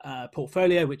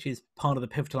portfolio, which is part of the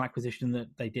pivotal acquisition that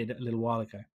they did a little while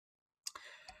ago.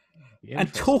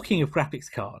 And talking of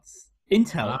graphics cards,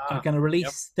 Intel are going to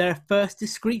release their first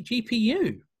discrete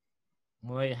GPU.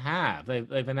 Well, they have.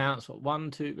 They've announced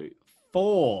 1, 2, 3,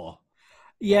 4.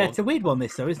 Yeah, it's a weird one,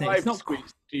 this though, isn't it? It's not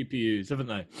discrete GPUs, haven't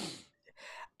they?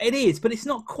 It is, but it's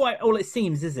not quite all it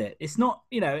seems, is it? It's not.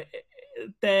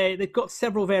 They've got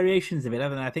several variations of it,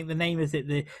 haven't they? I think the name is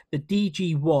the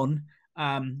DG1.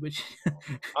 Which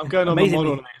I'm going on the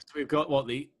model list. We've got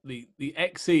the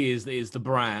XE is the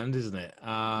brand, isn't it?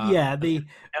 The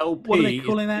LP. What are they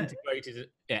calling that? Integrated.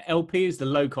 Yeah, LP is the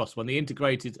low cost one, the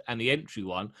integrated and the entry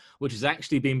one, which has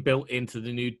actually been built into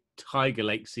the new Tiger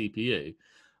Lake CPU.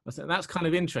 That's kind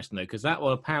of interesting though, because that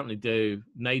will apparently do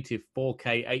native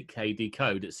 4K, 8K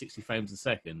decode at 60 frames a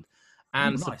second,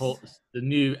 and supports the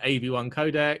new AV1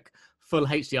 codec, full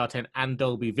HDR10 and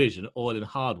Dolby Vision, all in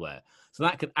hardware. So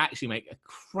that could actually make a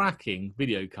cracking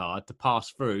video card to pass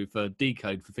through for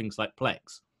decode for things like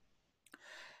Plex.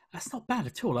 That's not bad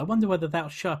at all. I wonder whether that'll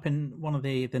show up in one of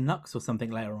the NUCs or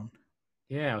something later on.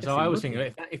 Yeah, so I was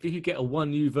thinking if you could get a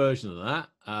 1U version of that,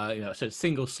 so it's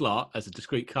single slot as a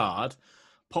discrete card,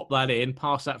 pop that in,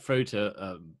 pass that through to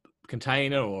a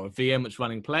container or a VM that's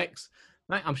running Plex,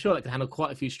 I'm sure it can handle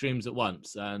quite a few streams at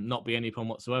once and not be any problem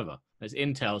whatsoever. It's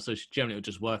Intel, so generally it'll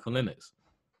just work on Linux.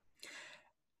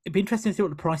 It'd be interesting to see what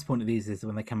the price point of these is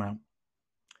when they come out.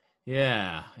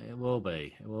 Yeah, it will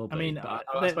be. I mean,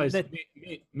 I suppose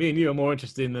me and you are more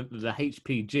interested in the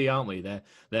HPG, aren't we?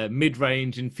 They're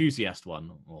mid-range enthusiast one,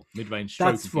 or mid-range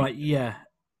stroke. That's right, yeah.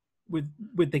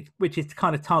 which is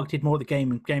kind of targeted more at the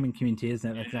gaming community, isn't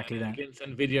it? Yeah, exactly that. Against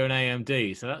NVIDIA and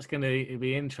AMD, so that's going to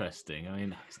be interesting. I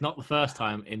mean, it's not the first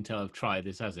time Intel have tried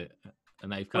this, has it?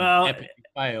 And they've kind of epically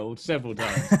failed several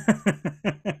times.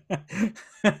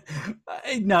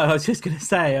 No, I was just going to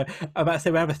say,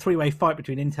 we have a three-way fight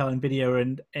between Intel,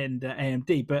 NVIDIA, and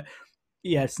AMD, but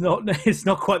yeah, it's not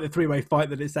quite the three-way fight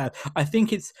that it's at. I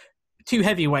think it's two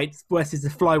heavyweights versus a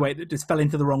flyweight that just fell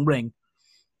into the wrong ring.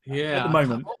 Yeah, at the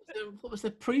moment. What was the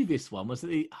previous one? Was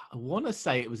it I want to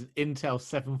say it was an Intel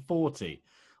 740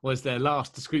 was their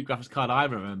last discrete graphics card I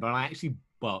remember. And I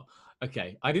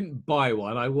didn't buy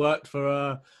one. I worked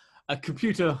for a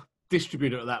computer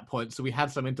distributor at that point, so we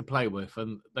had something to play with,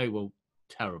 and they were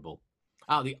terrible.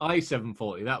 The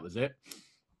i740, that was it.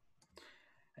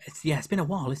 It's been a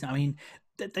while, isn't it? I mean,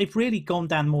 they've really gone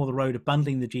down more the road of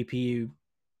bundling the GPU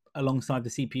alongside the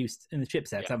CPU in the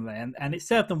chipsets, haven't they? And it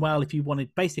served them well if you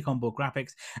wanted basic onboard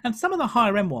graphics. And some of the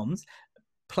higher end ones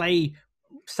play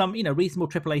some, reasonable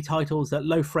AAA titles at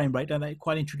low frame rate, don't they?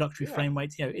 Quite introductory frame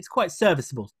rates. It's quite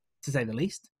serviceable, to say the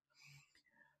least.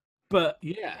 But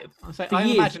I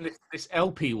imagine this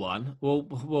LP one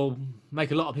will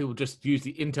make a lot of people just use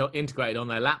the Intel integrated on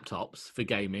their laptops for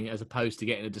gaming, as opposed to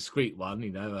getting a discrete one,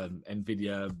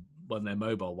 NVIDIA, one of their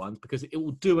mobile ones, because it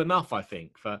will do enough, I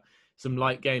think, for some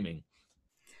light gaming.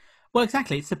 Well,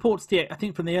 exactly. It supports I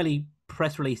think from the early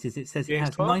press releases, it says it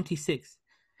has DX12? 96.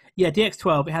 Yeah,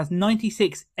 DX12. It has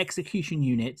 96 execution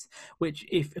units, which,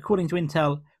 if according to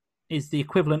Intel, is the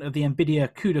equivalent of the NVIDIA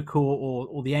CUDA core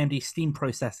or the AMD Steam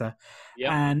processor.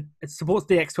 Yep. And it supports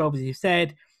DX12, as you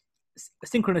said,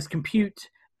 synchronous compute,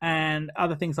 and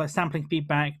other things like sampling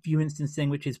feedback, view instancing,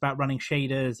 which is about running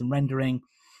shaders and rendering.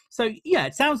 So, yeah,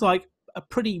 it sounds like a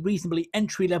pretty reasonably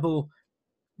entry-level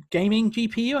gaming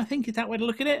GPU, I think. Is that way to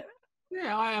look at it?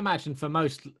 Yeah, I imagine for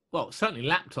most, certainly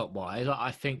laptop-wise,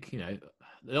 I think, they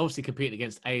obviously compete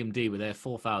against AMD with their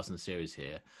 4000 series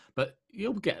here, but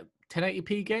you'll get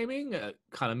 1080p gaming,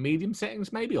 kind of medium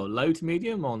settings maybe, or low to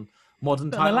medium on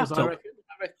modern titles.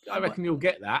 I reckon you'll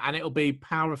get that, and it'll be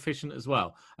power efficient as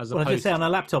well. I just say on a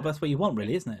laptop, that's what you want,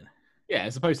 really, isn't it? Yeah,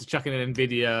 as opposed to chucking in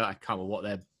NVIDIA, I can't remember what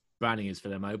their branding is for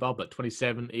their mobile, but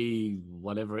 2070,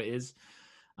 whatever it is.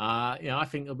 I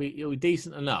think it'll be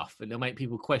decent enough, and it'll make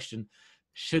people question: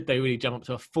 should they really jump up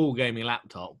to a full gaming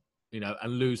laptop,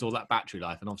 and lose all that battery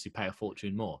life, and obviously pay a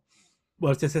fortune more?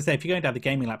 Well, just to say, if you're going down the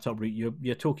gaming laptop route,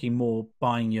 you're talking more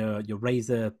buying your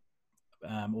Razer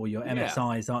or your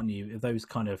MSIs, aren't you? Those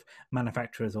kind of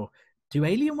manufacturers. Or do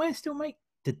Alienware still make?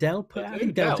 Did Dell put out? I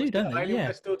think Dell do, don't they?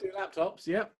 Alienware still do laptops.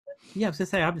 Yeah. Yeah, I was going to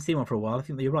say I haven't seen one for a while. I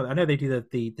think that you're right. I know they do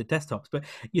the desktops, but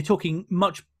you're talking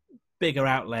much bigger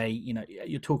outlay.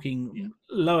 You're talking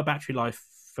lower battery life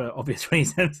for obvious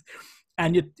reasons,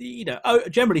 and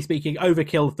generally speaking,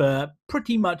 overkill for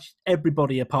pretty much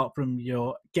everybody apart from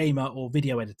your gamer or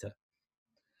video editor.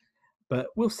 But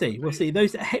we'll see.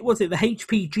 Those, was it the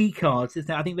HPG cards?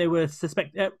 I think they were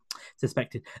suspected.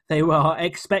 They were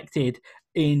expected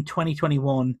in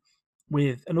 2021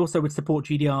 and also would support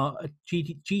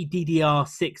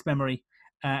GDDR6 memory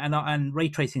and ray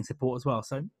tracing support as well.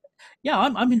 So, yeah,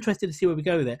 I'm interested to see where we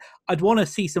go there. I'd want to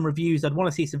see some reviews. I'd want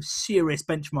to see some serious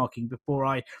benchmarking before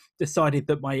I decided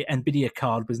that my NVIDIA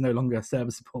card was no longer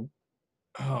serviceable.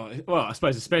 Oh, well, I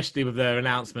suppose especially with their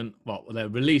announcement, their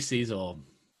releases or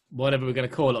whatever we're going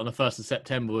to call it on the 1st of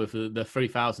September with the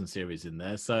 3000 series in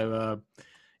there. So,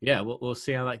 we'll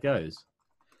see how that goes.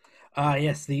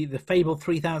 Yes, the fabled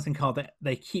 3000 card that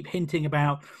they keep hinting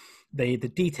about. The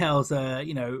details,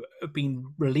 have been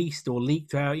released or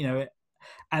leaked out,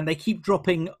 and they keep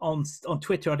dropping on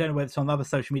Twitter. I don't know whether it's on other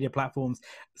social media platforms.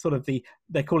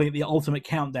 They're calling it the ultimate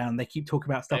countdown. They keep talking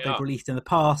about stuff they've released in the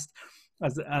past.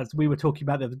 As we were talking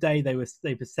about the other day, they were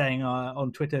saying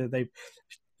on Twitter they've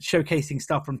showcasing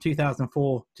stuff from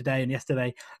 2004 today and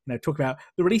yesterday. Talking about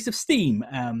the release of Steam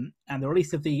and the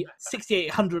release of the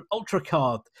 6800 Ultra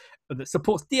card that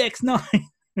supports DX9.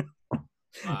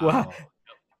 Wow.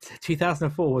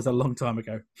 2004 was a long time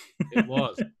ago. It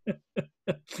was.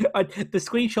 The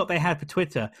screenshot they had for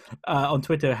Twitter on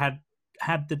Twitter had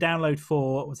the download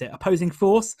for, what was it, Opposing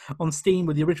Force on Steam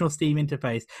with the original Steam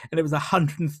interface, and it was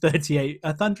 130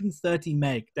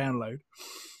 meg download.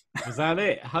 Was that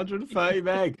it? 130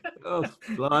 meg. Oh,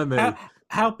 blimey!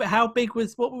 How big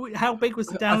was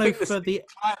the download for the?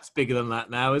 Client's bigger than that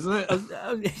now, isn't it?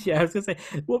 Yeah, I was going to say,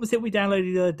 what was it we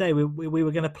downloaded the other day? We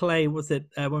were going to play. Was it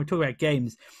when we talk about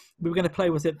games? We were going to play.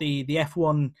 Was it the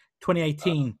F1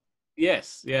 2018?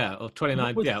 Yes, yeah, or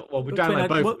 29. Yeah, well, we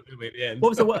downloaded both at the end.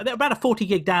 What was it? About a 40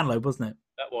 gig download, wasn't it?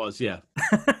 That was, yeah.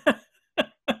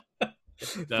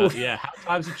 How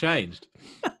times have changed.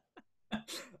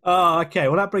 Oh, okay.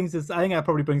 Well, that brings us. I think that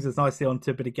probably brings us nicely on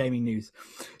to a bit of gaming news.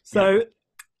 So,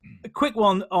 a quick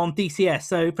one on DCS.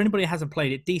 So, for anybody who hasn't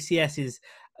played it, DCS is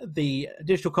the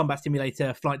digital combat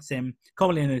simulator flight sim,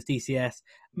 commonly known as DCS,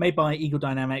 made by Eagle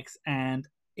Dynamics, and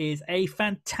is a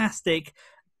fantastic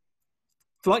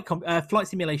flight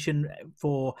simulation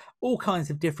for all kinds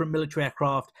of different military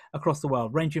aircraft across the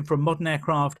world, ranging from modern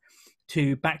aircraft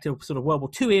to back to sort of World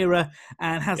War II era,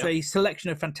 and has a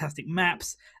selection of fantastic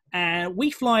maps. And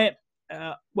we fly it.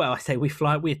 Well, I say we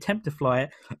fly it. We attempt to fly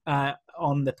it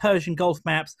on the Persian Gulf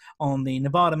maps, on the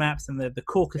Nevada maps, and the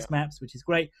Caucasus maps, which is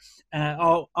great.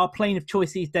 Our plane of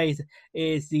choice these days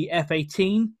is the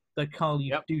F-18. Though, Carl,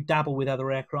 you do dabble with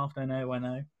other aircraft. I know.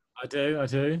 I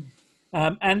do.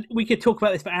 And we could talk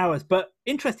about this for hours, but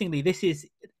interestingly, this is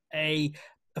a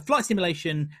flight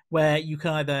simulation where you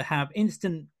can either have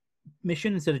instant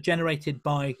missions that are generated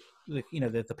by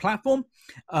the platform,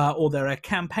 or there are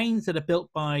campaigns that are built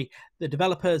by the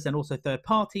developers and also third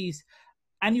parties,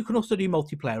 and you can also do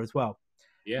multiplayer as well.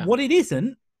 Yeah. What it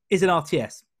isn't is an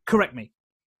RTS. Correct me.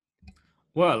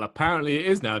 Well, apparently it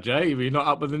is now, Jay. Are you not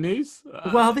up with the news?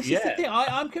 Well, this is the thing.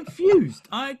 I'm confused.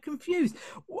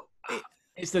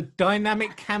 It's the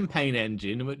dynamic campaign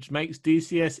engine which makes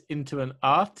DCS into an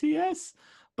RTS,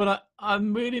 but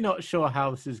I'm really not sure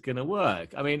how this is going to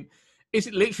work. I mean, is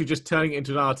it literally just turning it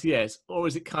into an RTS, or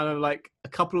is it kind of like a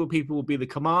couple of people will be the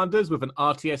commanders with an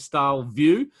RTS-style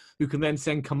view who can then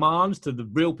send commands to the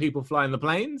real people flying the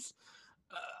planes?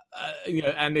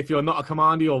 And if you're not a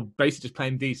commander, you're basically just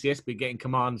playing DCS, but getting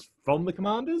commands from the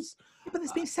commanders. Yeah, but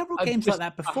there's been several games like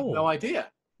that before. I have no idea.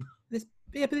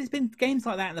 But there's been games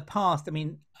like that in the past. I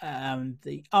mean,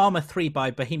 the Arma 3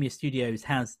 by Bohemia Studios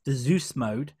has the Zeus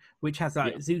mode, which has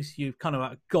Zeus, you kind of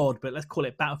like God, but let's call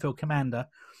it Battlefield Commander.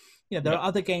 There are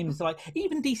other games like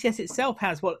even DCS itself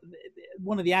has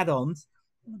one of the add-ons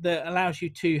that allows you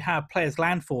to have players'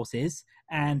 land forces,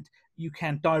 and you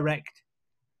can direct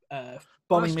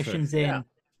bombing missions in.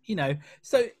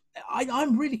 So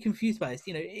I'm really confused by this.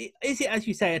 Is it, as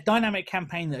you say, a dynamic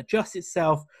campaign that adjusts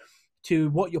itself to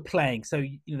what you're playing? So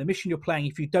the mission you're playing,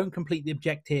 if you don't complete the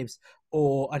objectives,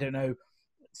 or I don't know,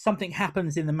 something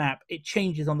happens in the map, it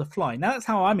changes on the fly. Now that's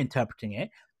how I'm interpreting it.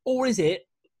 Or is it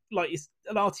like it's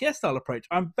an RTS style approach?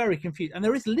 I'm very confused, and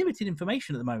there is limited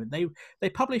information at the moment. They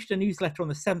published a newsletter on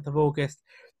the 7th of August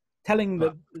telling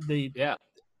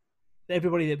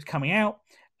everybody that was coming out,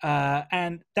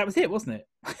 and that was it, wasn't it?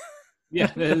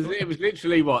 It was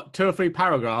literally 2 or 3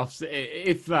 paragraphs,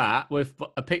 if that, with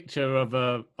a picture of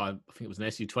I think it was an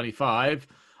SU-25,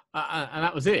 and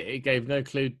that was it. It gave no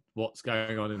clue what's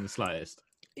going on in the slightest.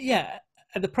 Yeah,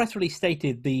 the press release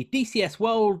stated the DCS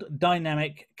World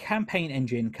Dynamic Campaign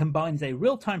Engine combines a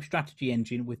real-time strategy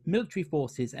engine with military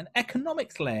forces and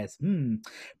economics layers.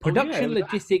 Production,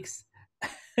 logistics,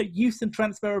 use and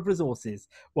transfer of resources.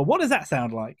 Well, what does that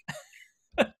sound like?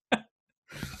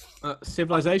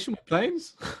 Civilization with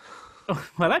planes?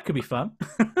 Well, that could be fun.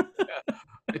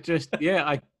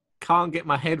 I can't get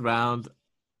my head round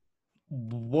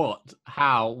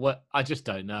how, I just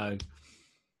don't know.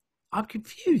 I'm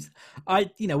confused.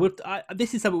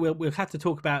 This is something we'll have to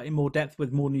talk about in more depth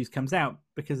when more news comes out,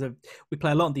 because we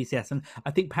play a lot on DCS, and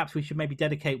I think perhaps we should maybe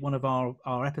dedicate one of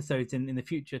our episodes in the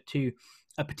future to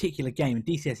a particular game, and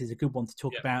DCS is a good one to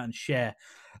talk about and share.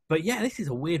 But this is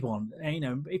a weird one.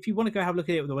 If you want to go have a look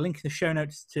at it, we'll link in the show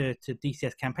notes to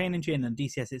DCS Campaign Engine and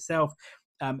DCS itself.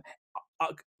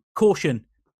 Caution: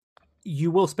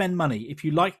 you will spend money if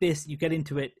you like this. You get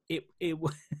into it.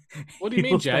 What do you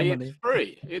mean, Jay? It's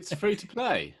free. It's free to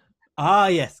play. Ah,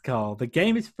 yes, Carl. The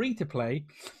game is free to play,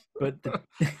 but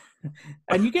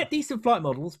and you get decent flight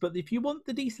models. But if you want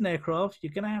the decent aircraft,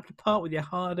 you're going to have to part with your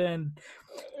hard-earned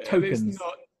tokens.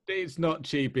 It's not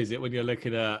cheap, is it? When you're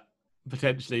looking at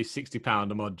potentially £60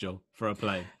 a module for a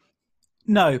plane.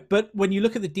 No, but when you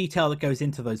look at the detail that goes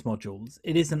into those modules,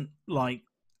 it isn't like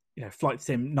Flight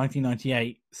Sim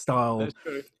 1998 style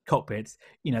cockpits.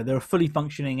 There are fully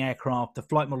functioning aircraft. The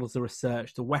flight models are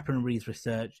researched. The weaponry is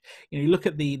researched. You look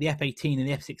at the F-18 and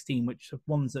the F-16, which are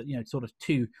ones that sort of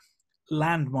 2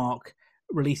 landmark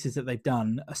releases that they've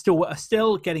done, are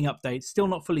still getting updates, still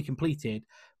not fully completed.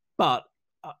 But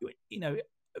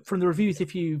from the reviews,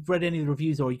 if you've read any of the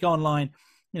reviews or you go online,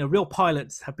 real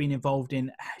pilots have been involved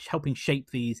in helping shape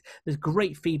these. There's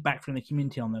great feedback from the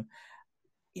community on them.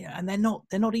 And they're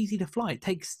not easy to fly. It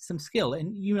takes some skill,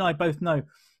 and you and I both know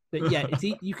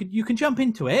that. You can jump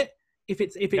into it if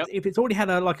it's already had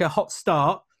a hot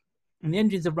start and the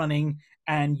engines are running,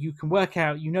 and you can work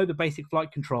out the basic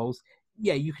flight controls.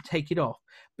 You can take it off.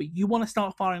 But you want to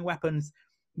start firing weapons.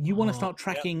 You want to start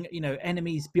tracking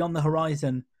enemies beyond the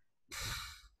horizon.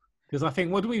 Because I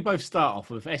think, what do we both start off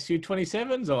with?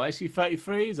 SU-27s or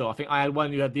SU-33s? Or I think I had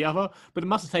one, you had the other. But it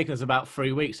must have taken us about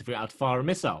 3 weeks to figure out how to fire a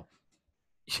missile.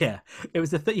 Yeah, it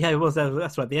was it was.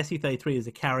 That's right. The SU-33 is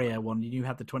a carrier one. You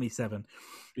had the 27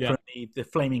 from the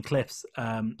Flaming Cliffs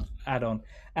add-on,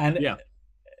 and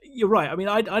you're right. I mean,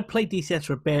 I'd played DCS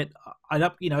for a bit.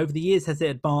 Over the years as it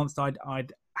advanced,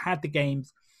 I'd had the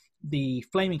games, the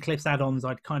Flaming Cliffs add-ons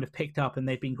I'd kind of picked up, and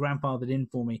they'd been grandfathered in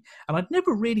for me, and I'd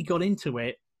never really got into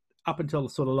it up until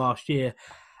sort of last year.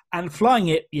 And flying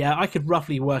it, I could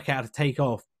roughly work out how to take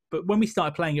off. But when we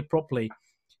started playing it properly,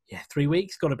 3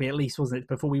 weeks, got to be at least, wasn't it,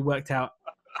 before we worked out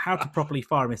how to properly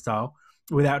fire a missile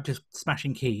without just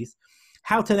smashing keys,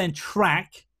 how to then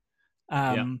track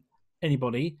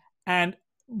anybody, and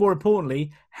more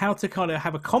importantly, how to kind of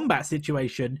have a combat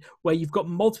situation where you've got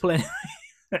multiple enemies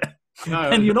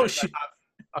and you're not shooting.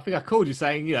 I think I called you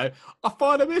saying, I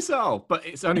fired a missile, but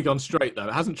it's only gone straight, though.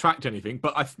 It hasn't tracked anything,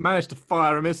 but I've managed to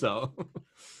fire a missile.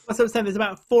 That's what I'm saying. There's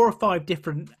about 4 or 5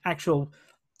 different actual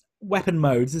weapon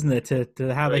modes, isn't there,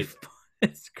 to how they...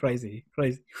 It's crazy.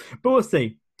 But we'll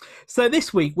see. So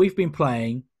this week, we've been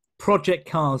playing Project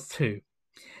Cars 2.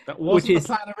 That wasn't the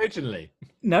plan originally.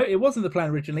 No, it wasn't the plan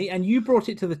originally, and you brought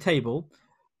it to the table.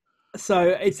 So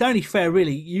it's only fair,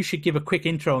 really. You should give a quick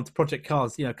intro onto Project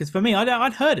Cars, because for me,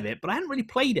 I'd heard of it, but I hadn't really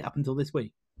played it up until this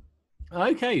week.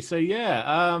 Okay, so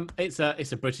it's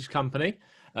a British company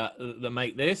that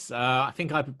make this. I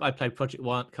think I played Project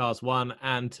Cars 1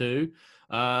 and 2,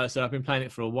 so I've been playing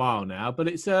it for a while now. But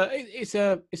it's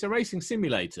a racing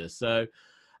simulator, so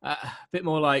a bit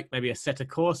more like maybe a Assetto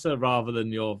Corsa rather than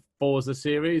your Forza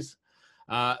series.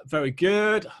 Very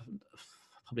good.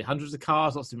 Probably hundreds of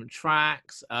cars, lots of different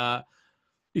tracks.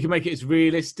 You can make it as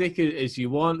realistic as you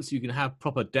want. So you can have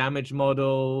proper damage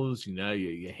models.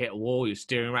 You hit a wall, your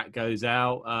steering rack goes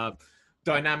out.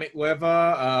 Dynamic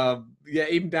weather.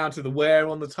 Even down to the wear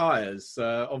on the tyres.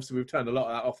 Obviously, we've turned a lot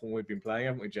of that off when we've been playing,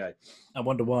 haven't we, Jay? I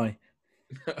wonder why.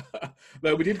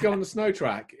 No, we did go on the snow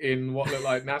track in what looked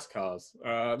like NASCARs.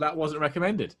 That wasn't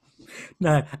recommended.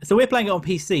 No. So we're playing it on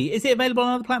PC. Is it available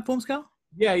on other platforms, Carl?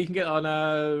 Yeah, you can get it on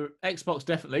Xbox,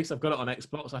 definitely, because I've got it on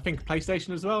Xbox. I think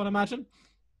PlayStation as well, I imagine.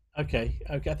 Okay.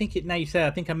 I think now you say,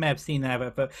 I think I may have seen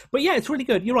that, but yeah, it's really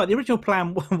good. You're right. The original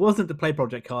plan wasn't to play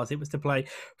Project Cars; it was to play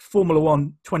Formula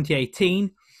One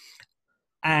 2018,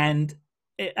 and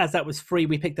as that was free,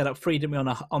 we picked that up free, didn't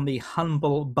we? On the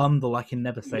Humble Bundle. I can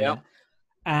never say that.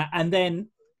 And then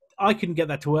I couldn't get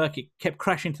that to work. It kept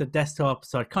crashing to the desktop,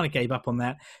 so I kind of gave up on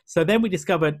that. So then we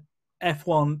discovered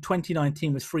F1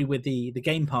 2019 was free with the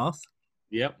Game Pass.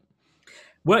 Yep.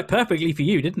 Worked perfectly for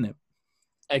you, didn't it?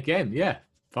 Again, yeah.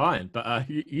 Fine, but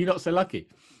you're not so lucky.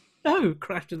 No,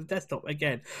 crashed to the desktop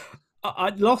again.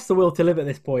 I'd lost the will to live at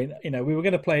this point. We were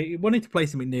going to wanted to play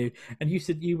something new, and you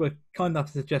said you were kind enough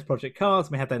to suggest Project Cars,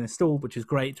 and we had that installed, which is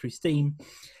great through Steam.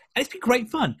 And it's been great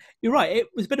fun. You're right. It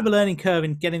was a bit of a learning curve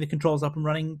in getting the controls up and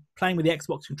running. Playing with the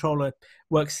Xbox controller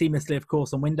works seamlessly, of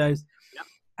course, on Windows. Yep.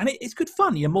 And it's good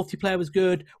fun. Your multiplayer was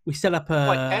good. We set up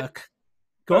a...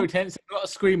 Very tense. A lot of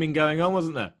screaming going on,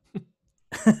 wasn't there?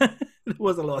 There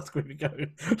was a lot of screaming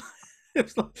going.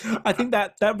 I think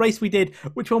that race we did.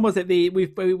 Which one was it?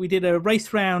 We did a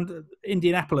race round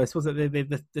Indianapolis. Was it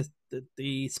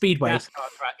the Speedway? NASCAR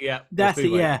track. Yeah, that's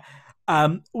it. Yeah,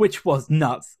 which was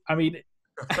nuts. I mean,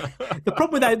 the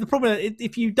problem with that,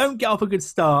 if you don't get off a good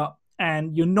start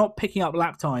and you're not picking up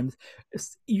lap times,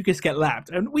 you just get lapped.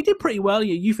 And we did pretty well.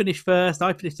 You finished first.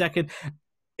 I finished second.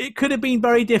 It could have been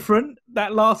very different.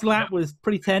 That last lap was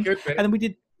pretty tense. And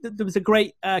then there was a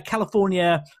great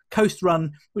California coast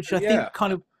run, which I think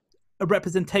kind of a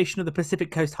representation of the Pacific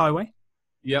Coast Highway.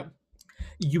 Yep.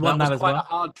 You won that as well. Quite a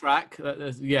hard track.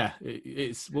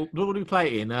 It's what do we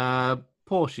play in?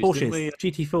 Porsches,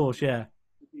 GT4s, yeah.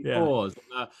 GT4s.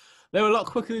 They were a lot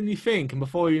quicker than you think, and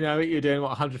before you know it, you're doing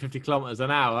 150 kilometers an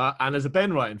hour, and there's a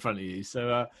bend right in front of you.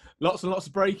 So lots and lots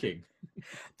of braking.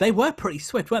 They were pretty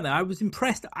swift, weren't they? I was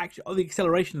impressed actually of the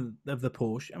acceleration of the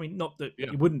Porsche. I mean, not that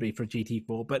it wouldn't be for a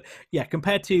GT4, but yeah,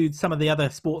 compared to some of the other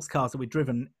sports cars that we've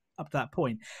driven up to that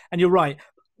point. And you're right,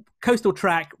 coastal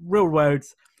track, real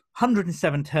roads,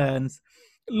 107 turns,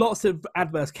 lots of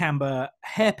adverse camber,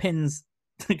 hairpins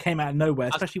that came out of nowhere,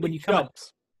 especially when you come up.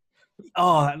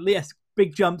 Oh, yes,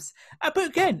 big jumps. But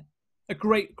again, a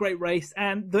great race.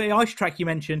 And the ice track you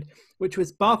mentioned, which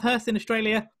was Bathurst in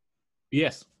Australia.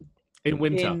 Yes, in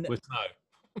winter with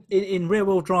snow. In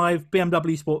rear-wheel drive,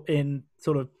 BMW Sport in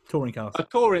sort of touring cars.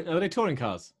 Are they touring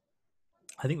cars?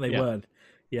 I think they were.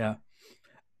 Yeah.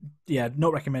 Yeah,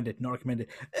 not recommended.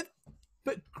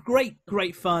 But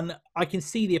great fun. I can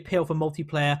see the appeal for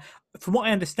multiplayer. From what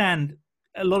I understand,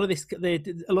 a lot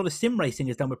of sim racing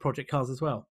is done with Project Cars as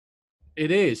well. It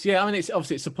is, yeah. I mean, it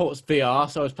supports VR,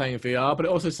 so I was playing in VR, but it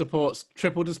also supports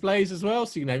triple displays as well.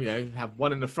 So you know, have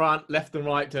one in the front, left and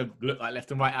right to look like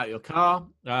left and right out of your car.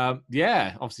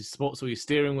 Yeah, obviously supports all your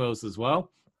steering wheels as well.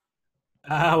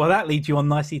 Well, that leads you on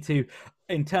nicely to,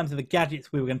 in terms of the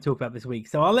gadgets we were going to talk about this week.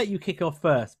 So I'll let you kick off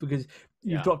first because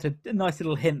you've dropped a nice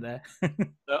little hint there.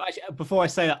 So actually, before I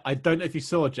say that, I don't know if you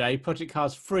saw, Jay, Project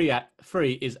Cars free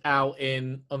is out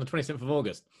on the 27th of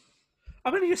August.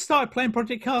 I've only just started playing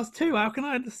Project Cars 2. How can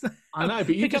I understand? I know,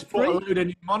 but you just bought a load of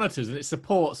new monitors and it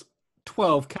supports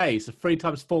 12K, so 3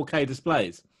 times 4K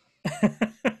displays. Just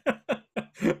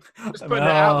putting it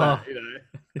out there, you know.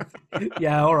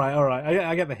 Yeah, all right.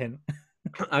 I get the hint.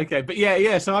 Okay, but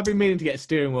yeah. So I've been meaning to get a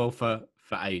steering wheel for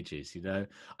ages. You know,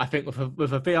 I think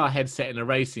with a VR headset in a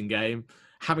racing game,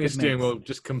 having a steering wheel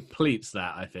just completes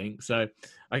that. I think so.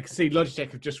 I can see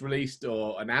Logitech have just released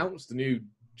or announced the new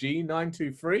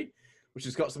G923, which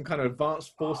has got some kind of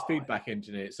advanced force feedback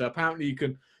engine in it. So apparently you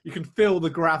can feel the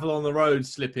gravel on the road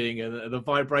slipping and the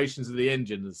vibrations of the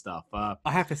engine and stuff. I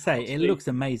have to say, it looks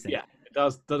amazing. Yeah. It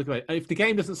does look great. If the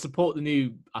game doesn't support the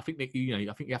new, I think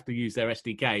you have to use their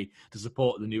SDK to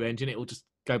support the new engine. It will just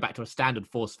go back to a standard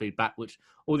force feedback, which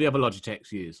all the other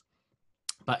Logitechs use.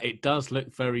 But it does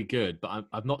look very good. But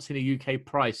I've not seen a UK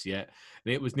price yet,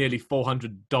 and it was nearly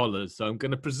 $400. So I'm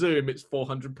going to presume it's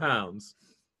 £400.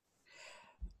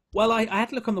 Well, I had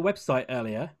to look on the website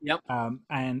earlier. Yep.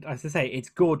 And as I say, it's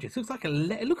gorgeous. It looks like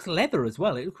it looks leather as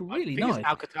well. It looks really nice. It's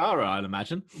Alcantara, I'd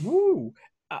imagine. Woo!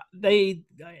 The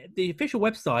official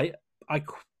website, I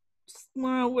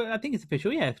think it's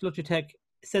official. Yeah, Logitech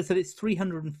says that it's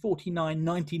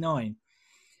 $349.99.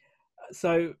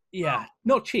 So yeah,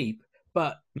 not cheap,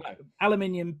 but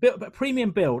aluminium,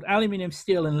 premium build, aluminium,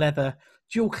 steel, and leather,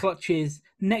 dual clutches,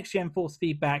 next gen force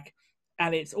feedback,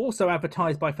 and it's also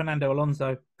advertised by Fernando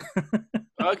Alonso.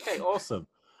 Okay, awesome.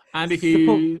 And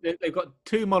they've got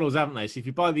 2 models, haven't they? So if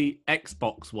you buy the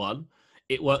Xbox one,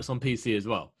 it works on PC as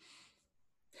well.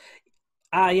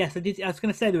 Yes, I did. I was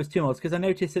going to say there was 2 models because I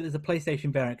noticed that there's a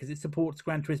PlayStation variant because it supports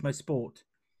Gran Turismo Sport.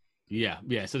 Yeah.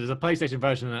 So there's a PlayStation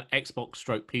version and an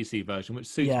Xbox/PC version, which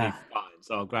suits me fine.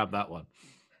 So I'll grab that one.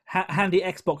 Handy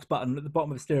Xbox button at the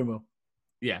bottom of the steering wheel.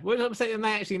 Yeah, well, I'm saying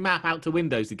they actually map out to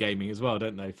Windows the gaming as well,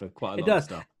 don't they? For quite a lot of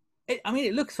stuff.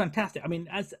 It looks fantastic. I mean,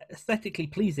 as aesthetically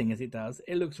pleasing as it does,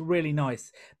 it looks really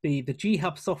nice. The G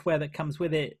Hub software that comes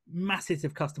with it, massive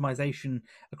customization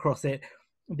across it.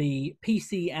 The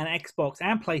PC and Xbox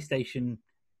and PlayStation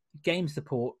game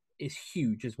support is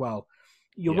huge as well.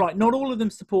 You're right. Not all of them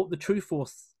support the True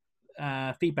Force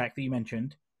feedback that you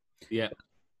mentioned. Yeah.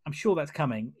 I'm sure that's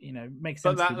coming. You know, makes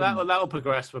sense. But that will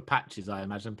progress with patches, I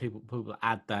imagine. People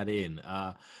add that in.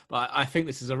 But I think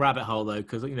this is a rabbit hole, though,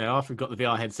 because, you know, after we've got the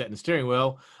VR headset and the steering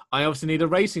wheel, I obviously need a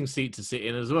racing seat to sit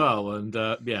in as well. And,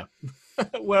 yeah,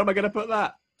 where am I going to put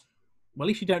that? Well, at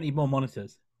least you don't need more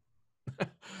monitors.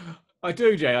 I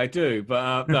do, Jay, I do.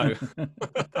 But, no.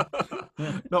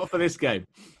 Not for this game.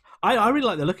 I really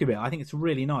like the look of it. I think it's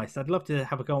really nice. I'd love to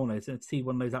have a go on those and see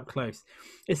one of those up close.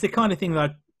 It's the kind of thing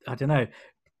that I don't know.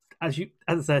 As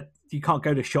I said, you can't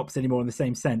go to shops anymore in the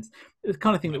same sense. It's the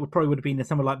kind of thing that would have been in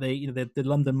somewhere like the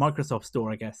London Microsoft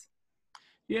store, I guess.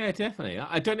 Yeah, definitely.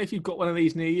 I don't know if you've got one of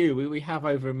these near you. We have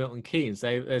over in Milton Keynes.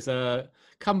 There's a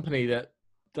company that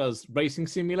does racing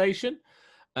simulation,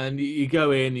 and you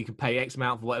go in, you can pay X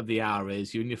amount for whatever the hour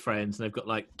is, you and your friends, and they've got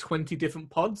like 20 different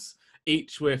pods,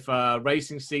 each with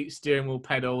racing seats, steering wheel,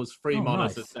 pedals, free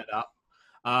monitors set up.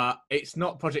 It's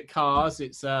not Project Cars.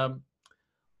 It's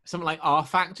something like R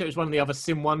Factor. It's one of the other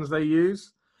sim ones they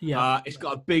use. Yeah. It's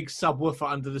got a big subwoofer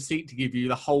under the seat to give you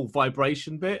the whole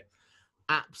vibration bit.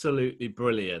 Absolutely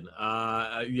brilliant.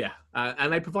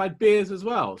 And they provide beers as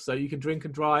well, so you can drink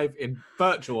and drive in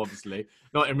virtual, obviously,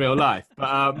 not in real life.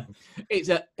 But it's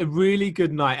a really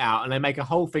good night out, and they make a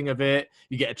whole thing of it.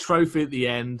 You get a trophy at the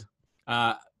end.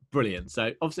 Brilliant.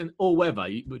 So obviously in all weather,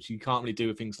 which you can't really do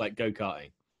with things like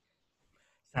go-karting.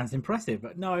 Sounds impressive.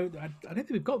 No, I don't think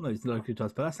we've got those local to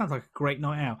us, but that sounds like a great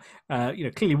night out.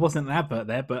 Clearly wasn't an advert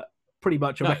there, but pretty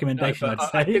much a recommendation, I'd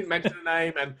say. I didn't mention the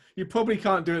name, and you probably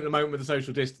can't do it at the moment with the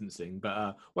social distancing,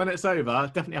 but when it's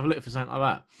over, definitely have a look for something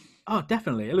like that. Oh,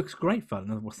 definitely. It looks great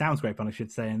fun. Well, sounds great fun, I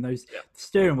should say. And those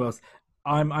steering wheels,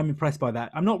 I'm impressed by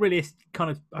that. I'm not really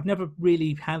I've never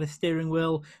really had a steering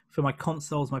wheel for my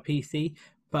consoles, my PC,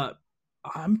 but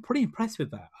I'm pretty impressed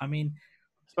with that. I mean, I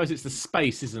suppose it's the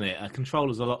space, isn't it? A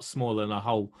controller's a lot smaller than a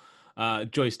whole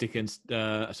joystick and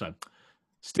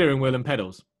steering wheel and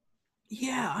pedals.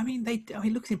 Yeah, I mean, it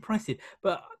looks impressive,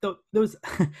 but there was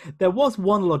there was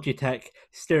one Logitech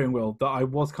steering wheel that I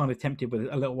was kind of tempted with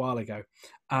a little while ago.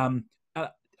 Um, I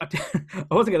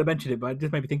wasn't going to mention it, but it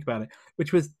just made me think about it.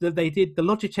 Which was that they did the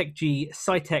Logitech G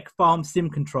Cytec Farm Sim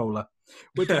controller,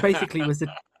 which basically was a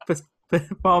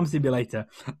farm simulator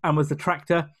and was the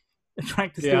tractor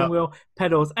steering wheel,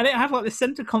 pedals, and it had like the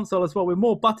center console as well with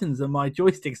more buttons than my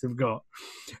joysticks have got.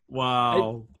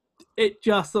 Wow. It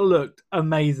just looked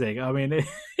amazing. I mean,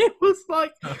 it was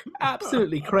like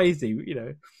absolutely crazy,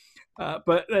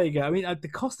 but there you go. I mean, the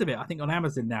cost of it, I think on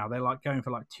Amazon now, they're like going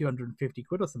for like 250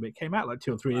 quid or something. It came out like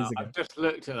 2 or 3 years ago. I've just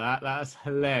looked at that. That's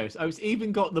hilarious. Oh, it's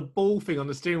even got the ball thing on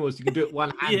the steering wheel so you can do it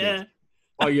one-handed. Yeah.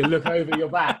 Oh, you look over your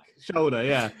back, shoulder,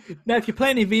 yeah. Now, if you're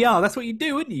playing in VR, that's what you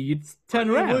do, wouldn't you? You'd turn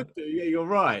around. You would do. Yeah, you're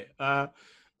right.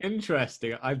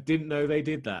 Interesting. I didn't know they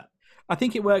did that. I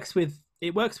think it works with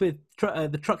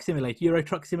the truck simulator, Euro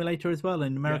Truck Simulator as well,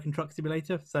 and American Truck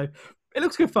Simulator. So it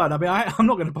looks good fun. I mean, I'm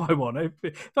not going to buy one.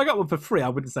 If I got one for free, I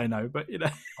wouldn't say no. But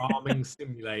Farming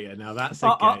Simulator. Now that's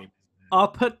a game. I'll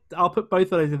put both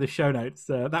of those in the show notes.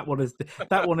 That one is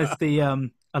the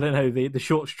I don't know, the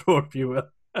short straw, if you will.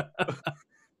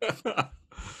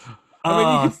 I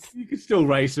mean, you could still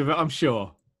race with it, I'm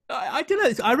sure. I don't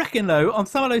know. I reckon though, on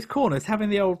some of those corners, having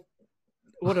the old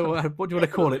what do you want to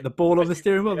call it? The ball on the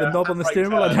steering wheel, the knob on the steering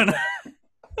wheel. I don't know.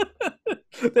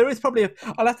 There is probably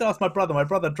I'll have to ask my brother. My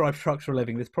brother drives trucks for a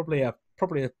living. There's probably a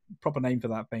proper name for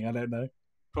that thing. I don't know.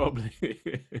 Probably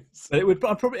is. But it would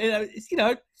probably, it's,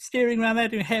 steering around there,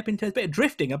 doing hairpin turns, a bit of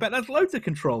drifting. I bet there's loads of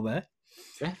control there.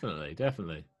 Definitely.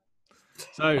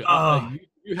 So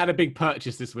you had a big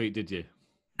purchase this week, did you?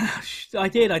 I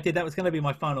did. That was going to be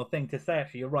my final thing to say.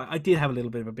 Actually, you're right. I did have a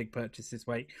little bit of a big purchase this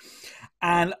week,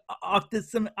 and after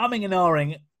some umming and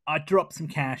ahhing, I dropped some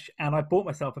cash and I bought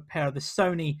myself a pair of the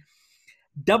Sony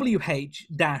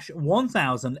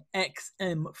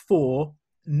WH-1000XM4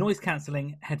 noise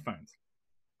cancelling headphones.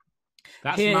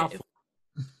 That's a mouthful.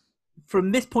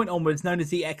 From this point onwards, known as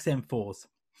the XM4s.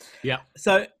 Yeah.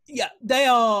 So yeah, they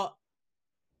are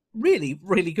really,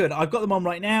 really good. I've got them on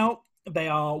right now. They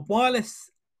are wireless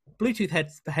Bluetooth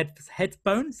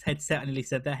headphones. Headset, I nearly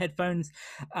said they're headphones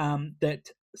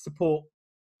that support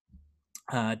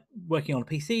working on a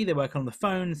PC. They work on the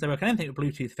phones. They work on anything with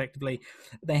Bluetooth. Effectively,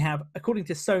 they have, according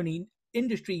to Sony,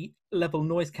 industry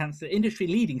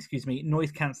leading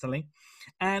noise cancelling,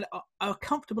 and are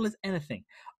comfortable as anything.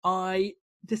 I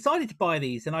decided to buy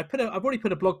these, and I've already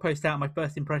put a blog post out on my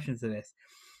first impressions of this.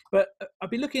 But I've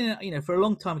been looking at, for a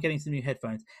long time getting some new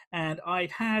headphones, and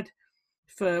I've had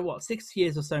for 6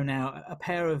 years or so now a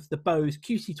pair of the Bose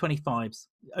QC25s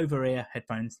over-ear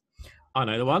headphones. I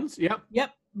know the ones. Yep,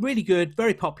 really good,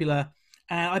 very popular.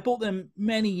 I bought them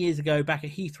many years ago back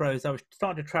at Heathrow as I was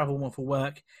starting to travel more for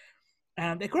work,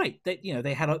 and they're great. They've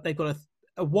got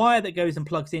a wire that goes and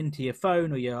plugs into your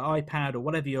phone or your iPad or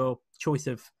whatever your choice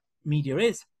of media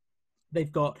is.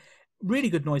 They've got really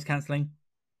good noise cancelling.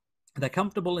 They're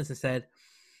comfortable, as I said.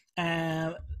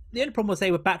 The only problem was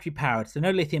they were battery powered, so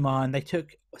no lithium ion. They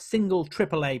took a single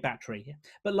AAA battery,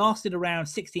 but lasted around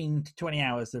 16 to 20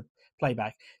 hours of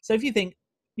playback. So if you think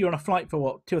you're on a flight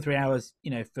for 2 or 3 hours,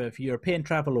 for European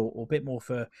travel or a bit more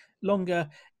for longer,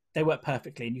 they work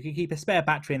perfectly, and you can keep a spare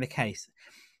battery in the case.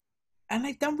 And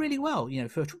they've done really well,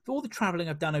 for all the traveling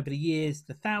I've done over the years,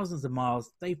 the thousands of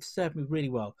miles, they've served me really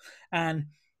well. And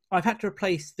I've had to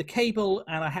replace the cable,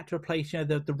 and I had to replace,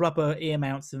 the rubber ear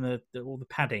mounts and all the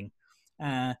padding.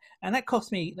 And that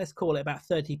cost me, let's call it about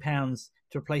 £30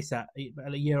 to replace that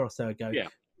a year or so ago. Yeah.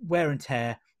 Wear and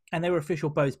tear. And they were official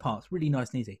Bose parts, really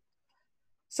nice and easy.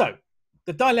 So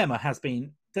the dilemma has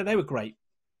been that they were great.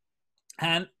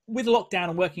 And with lockdown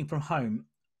and working from home,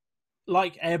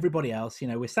 like everybody else,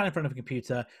 we're sat in front of a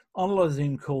computer on a lot of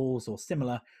Zoom calls or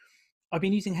similar. I've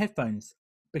been using headphones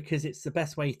because it's the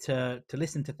best way to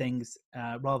listen to things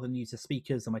rather than use the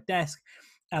speakers on my desk.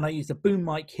 And I use a boom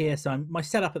mic here. So my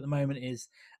setup at the moment is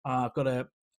I've got a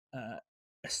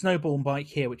snowball mic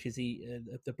here, which is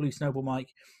the blue snowball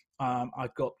mic.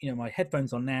 I've got my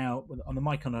headphones on now on the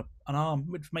mic on an arm,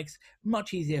 which makes it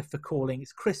much easier for calling.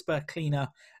 It's crisper, cleaner,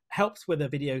 helps with the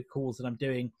video calls that I'm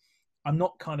doing. I'm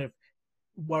not kind of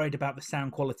worried about the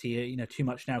sound quality, too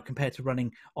much now compared to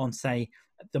running on, say,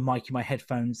 the mic in my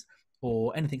headphones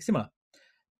or anything similar.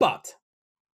 But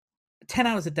 10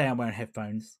 hours a day I'm wearing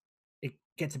headphones, it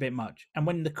gets a bit much. And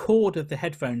when the cord of the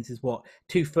headphones is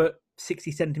 2 foot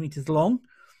 60 centimeters long,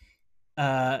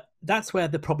 that's where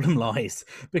the problem lies,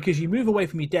 because you move away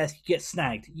from your desk, you get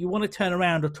snagged. You want to turn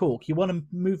around or talk. You want to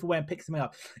move away and pick something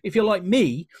up. If you're like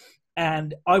me,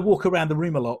 and I walk around the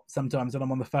room a lot sometimes when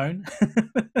I'm on the phone,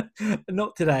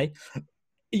 not today,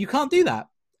 You can't do that.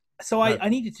 So No. I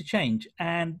needed to change.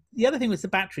 And the other thing was the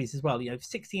batteries as well.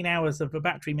 16 hours of a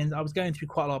battery means I was going through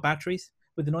quite a lot of batteries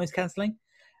with the noise cancelling.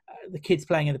 The kids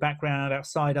playing in the background,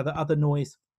 outside, other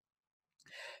noise.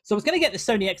 So I was going to get the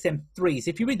Sony XM3s.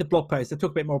 If you read the blog post, I'll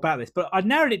talk a bit more about this. But I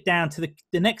narrowed it down to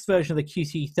the next version of the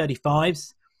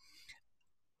QT35s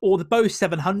or the Bose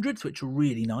 700s, which are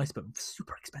really nice but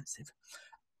super expensive.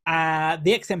 The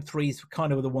XM3s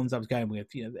kind of were the ones I was going with.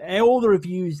 All the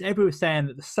reviews, everyone was saying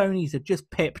that the Sonys had just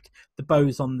pipped the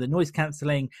Bose on the noise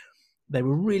cancelling. They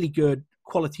were really good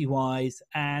quality-wise,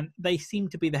 and they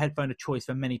seemed to be the headphone of choice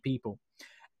for many people.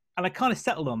 And I kind of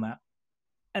settled on that.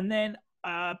 And then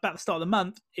about the start of the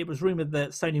month, it was rumored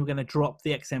that Sony were going to drop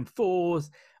the XM4s,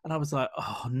 and I was like,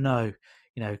 oh no,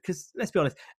 because let's be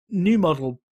honest, new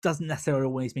model doesn't necessarily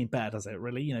always mean better, does it?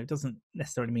 Really, it doesn't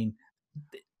necessarily mean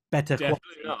better Definitely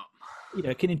quality.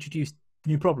 not. It can introduce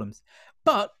new problems.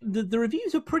 But the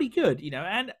reviews were pretty good,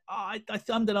 and I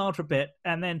thumbed and ahed for a bit,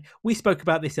 and then we spoke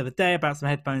about this the other day about some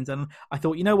headphones, and I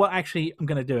thought, you know what, actually, I'm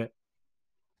going to do it.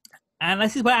 And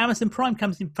this is where Amazon Prime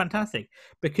comes in fantastic,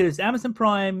 because Amazon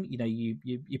Prime,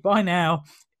 you buy now,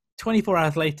 24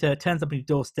 hours later, it turns up on your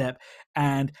doorstep,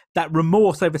 and that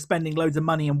remorse over spending loads of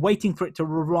money and waiting for it to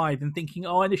arrive and thinking,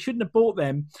 oh, and I shouldn't have bought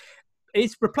them,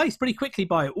 it's replaced pretty quickly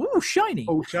by, ooh, shiny.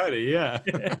 Oh, shiny, yeah.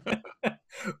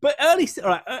 But early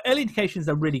indications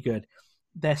are really good.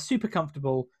 They're super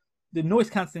comfortable. The noise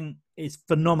cancelling is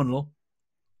phenomenal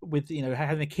with,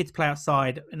 having the kids play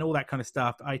outside and all that kind of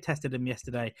stuff. I tested them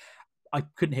yesterday. I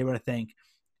couldn't hear anything.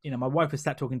 My wife was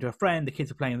sat talking to a friend. The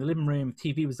kids were playing in the living room.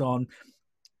 TV was on.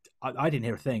 I didn't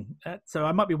hear a thing. So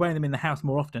I might be wearing them in the house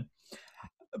more often.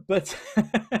 But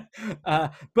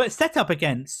but setup,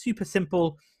 again, super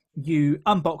simple. You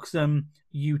unbox them.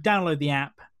 You download the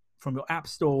app from your app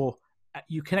store.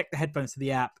 You connect the headphones to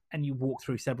the app, and you walk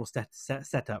through several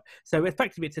setup. So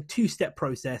effectively, it's a two-step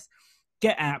process.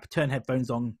 Get app, turn headphones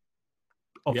on,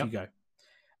 off you go.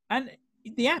 And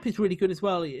the app is really good as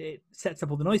well. It sets up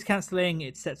all the noise cancelling.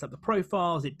 It sets up the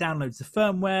profiles. It downloads the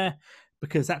firmware,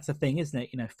 because that's the thing, isn't it?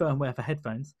 Firmware for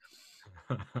headphones.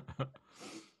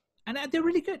 And they're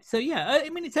really good. So, yeah,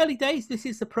 it's early days. This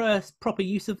is the proper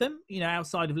use of them,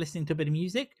 outside of listening to a bit of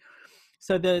music.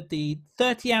 So the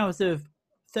 30 hours of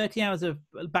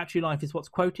battery life is what's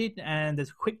quoted, and there's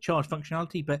a quick charge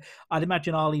functionality, but I'd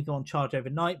imagine I'll leave them on charge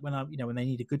overnight when they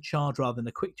need a good charge rather than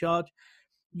a quick charge.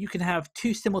 You can have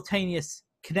 2 simultaneous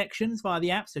connections via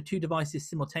the app, so 2 devices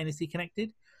simultaneously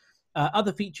connected.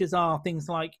 Other features are things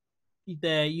like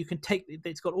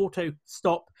it's got auto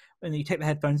stop when you take the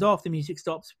headphones off, the music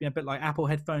stops, a bit like Apple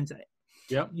headphones.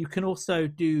 Yeah. You can also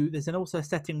there's also a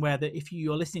setting where that if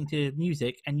you are listening to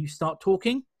music and you start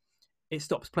talking, it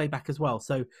stops playback as well.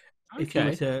 So if you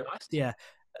were to, nice.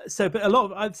 So, but a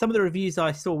lot of some of the reviews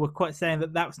I saw were quite saying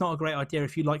that that's not a great idea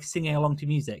if you like singing along to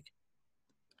music.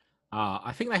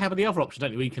 I think they have the other option,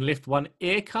 don't they, where you can lift one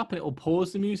ear cup and it will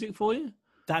pause the music for you?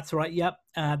 That's right, yep.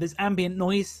 There's ambient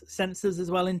noise sensors as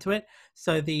well into it.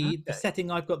 So the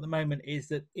setting I've got at the moment is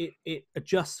that it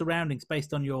adjusts surroundings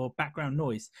based on your background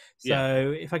noise.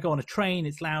 So if I go on a train,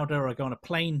 it's louder, or I go on a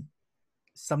plane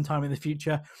sometime in the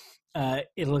future,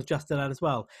 it'll adjust to that as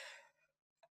well.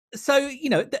 So,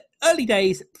 the early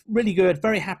days, really good,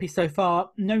 very happy so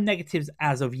far. No negatives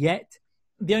as of yet.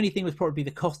 The only thing was probably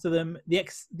the cost of them. The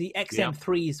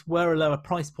XM3s were a lower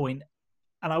price point,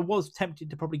 and I was tempted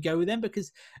to probably go with them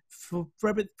because for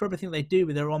everything they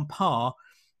do, they're on par.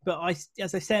 But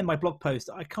as I say in my blog post,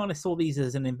 I kind of saw these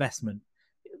as an investment.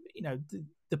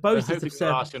 The Bose have served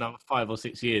last another 5 or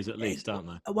 6 years at least, aren't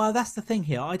they? Well, that's the thing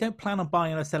here. I don't plan on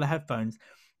buying a set of headphones.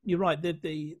 You're right.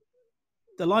 The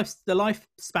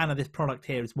lifespan of this product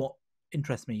here is what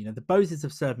interests me. The Boses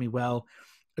have served me well.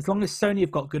 As long as Sony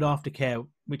have got good aftercare,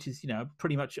 which is,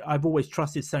 pretty much, I've always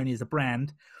trusted Sony as a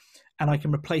brand, and I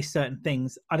can replace certain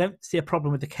things. I don't see a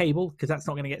problem with the cable because that's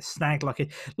not going to get snagged like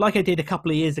I did a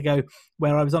couple of years ago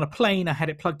where I was on a plane. I had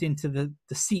it plugged into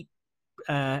the seat,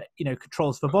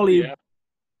 controls for volume. Yeah.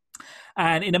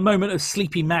 And in a moment of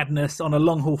sleepy madness on a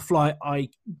long haul flight, I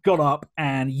got up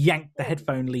and yanked the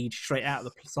headphone lead straight out of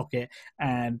the socket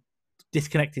and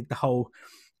disconnected the whole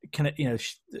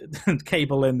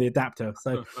cable and the adapter.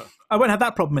 So I won't have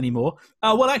that problem anymore.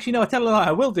 Well, actually, no, I tell a lie.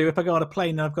 I will do if I go on a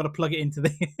plane and I've got to plug it into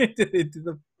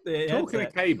the Talking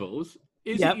of cables,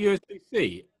 is it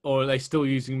USB-C or are they still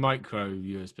using micro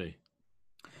USB?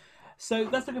 So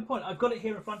that's a good point. I've got it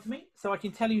here in front of me, so I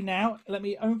can tell you now. Let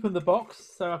me open the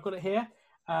box. So I've got it here.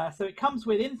 So it comes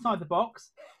with, inside the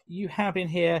box, you have in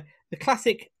here the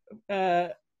classic,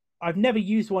 I've never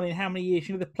used one in how many years,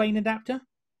 the plain adapter?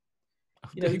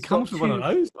 It comes with one of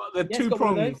those? They're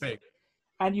two-pronged thing.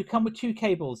 and you come with two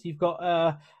cables. You've got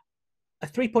a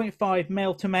 3.5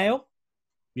 male to male.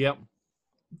 Yep.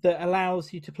 That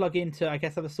allows you to plug into, I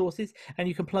guess, other sources, and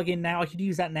you can plug in now. I could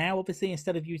use that now, obviously,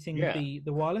 instead of using the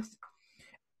wireless.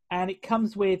 And it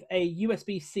comes with a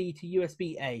USB-C to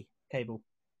USB-A cable.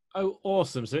 Oh,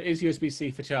 awesome! So it is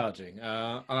USB-C for charging.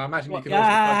 And I imagine you can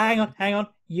also hang on.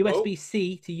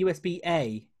 USB-C to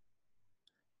USB-A.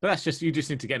 But that's just you just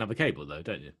need to get another cable, though,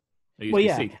 don't you? Well,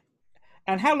 yeah.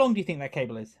 And how long do you think that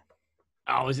cable is?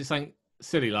 Oh, is it something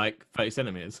silly like 30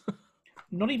 centimeters?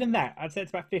 Not even that. I'd say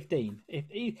it's about 15.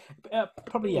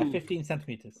 Probably 15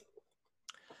 centimeters.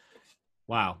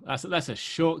 Wow, that's a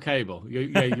short cable.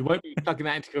 You won't be plugging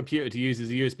that into a computer to use as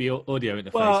a USB audio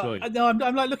interface, will you? No,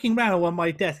 I'm like looking around on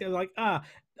my desk. I'm like,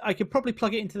 I could probably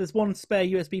plug it into this one spare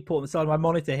USB port on the side of my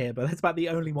monitor here, but that's about the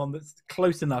only one that's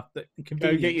close enough that can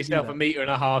go get yourself a 1.5 meter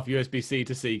USB-C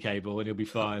to C cable, and you'll be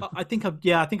fine. I think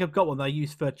I've got one that I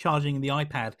use for charging the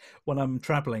iPad when I'm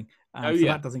traveling.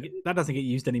 That doesn't get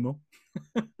used anymore.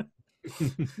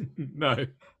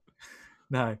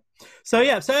 No. So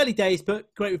early days,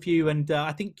 but great review, and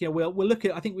I think we'll look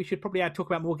at. I think we should probably talk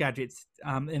about more gadgets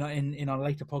in our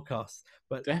later podcasts.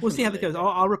 But definitely. We'll see how that goes.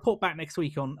 I'll report back next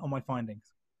week on my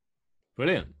findings.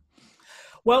 Brilliant.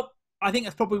 Well, I think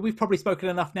we've probably spoken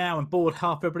enough now and bored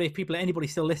half everybody. If anybody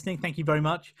still listening, thank you very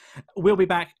much. We'll be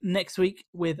back next week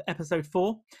with episode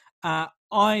 4.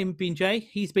 I'm been Jay.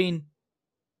 He's been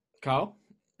Carl.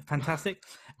 Fantastic.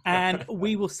 And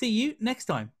we will see you next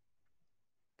time.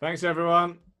 Thanks,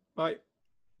 everyone. Bye.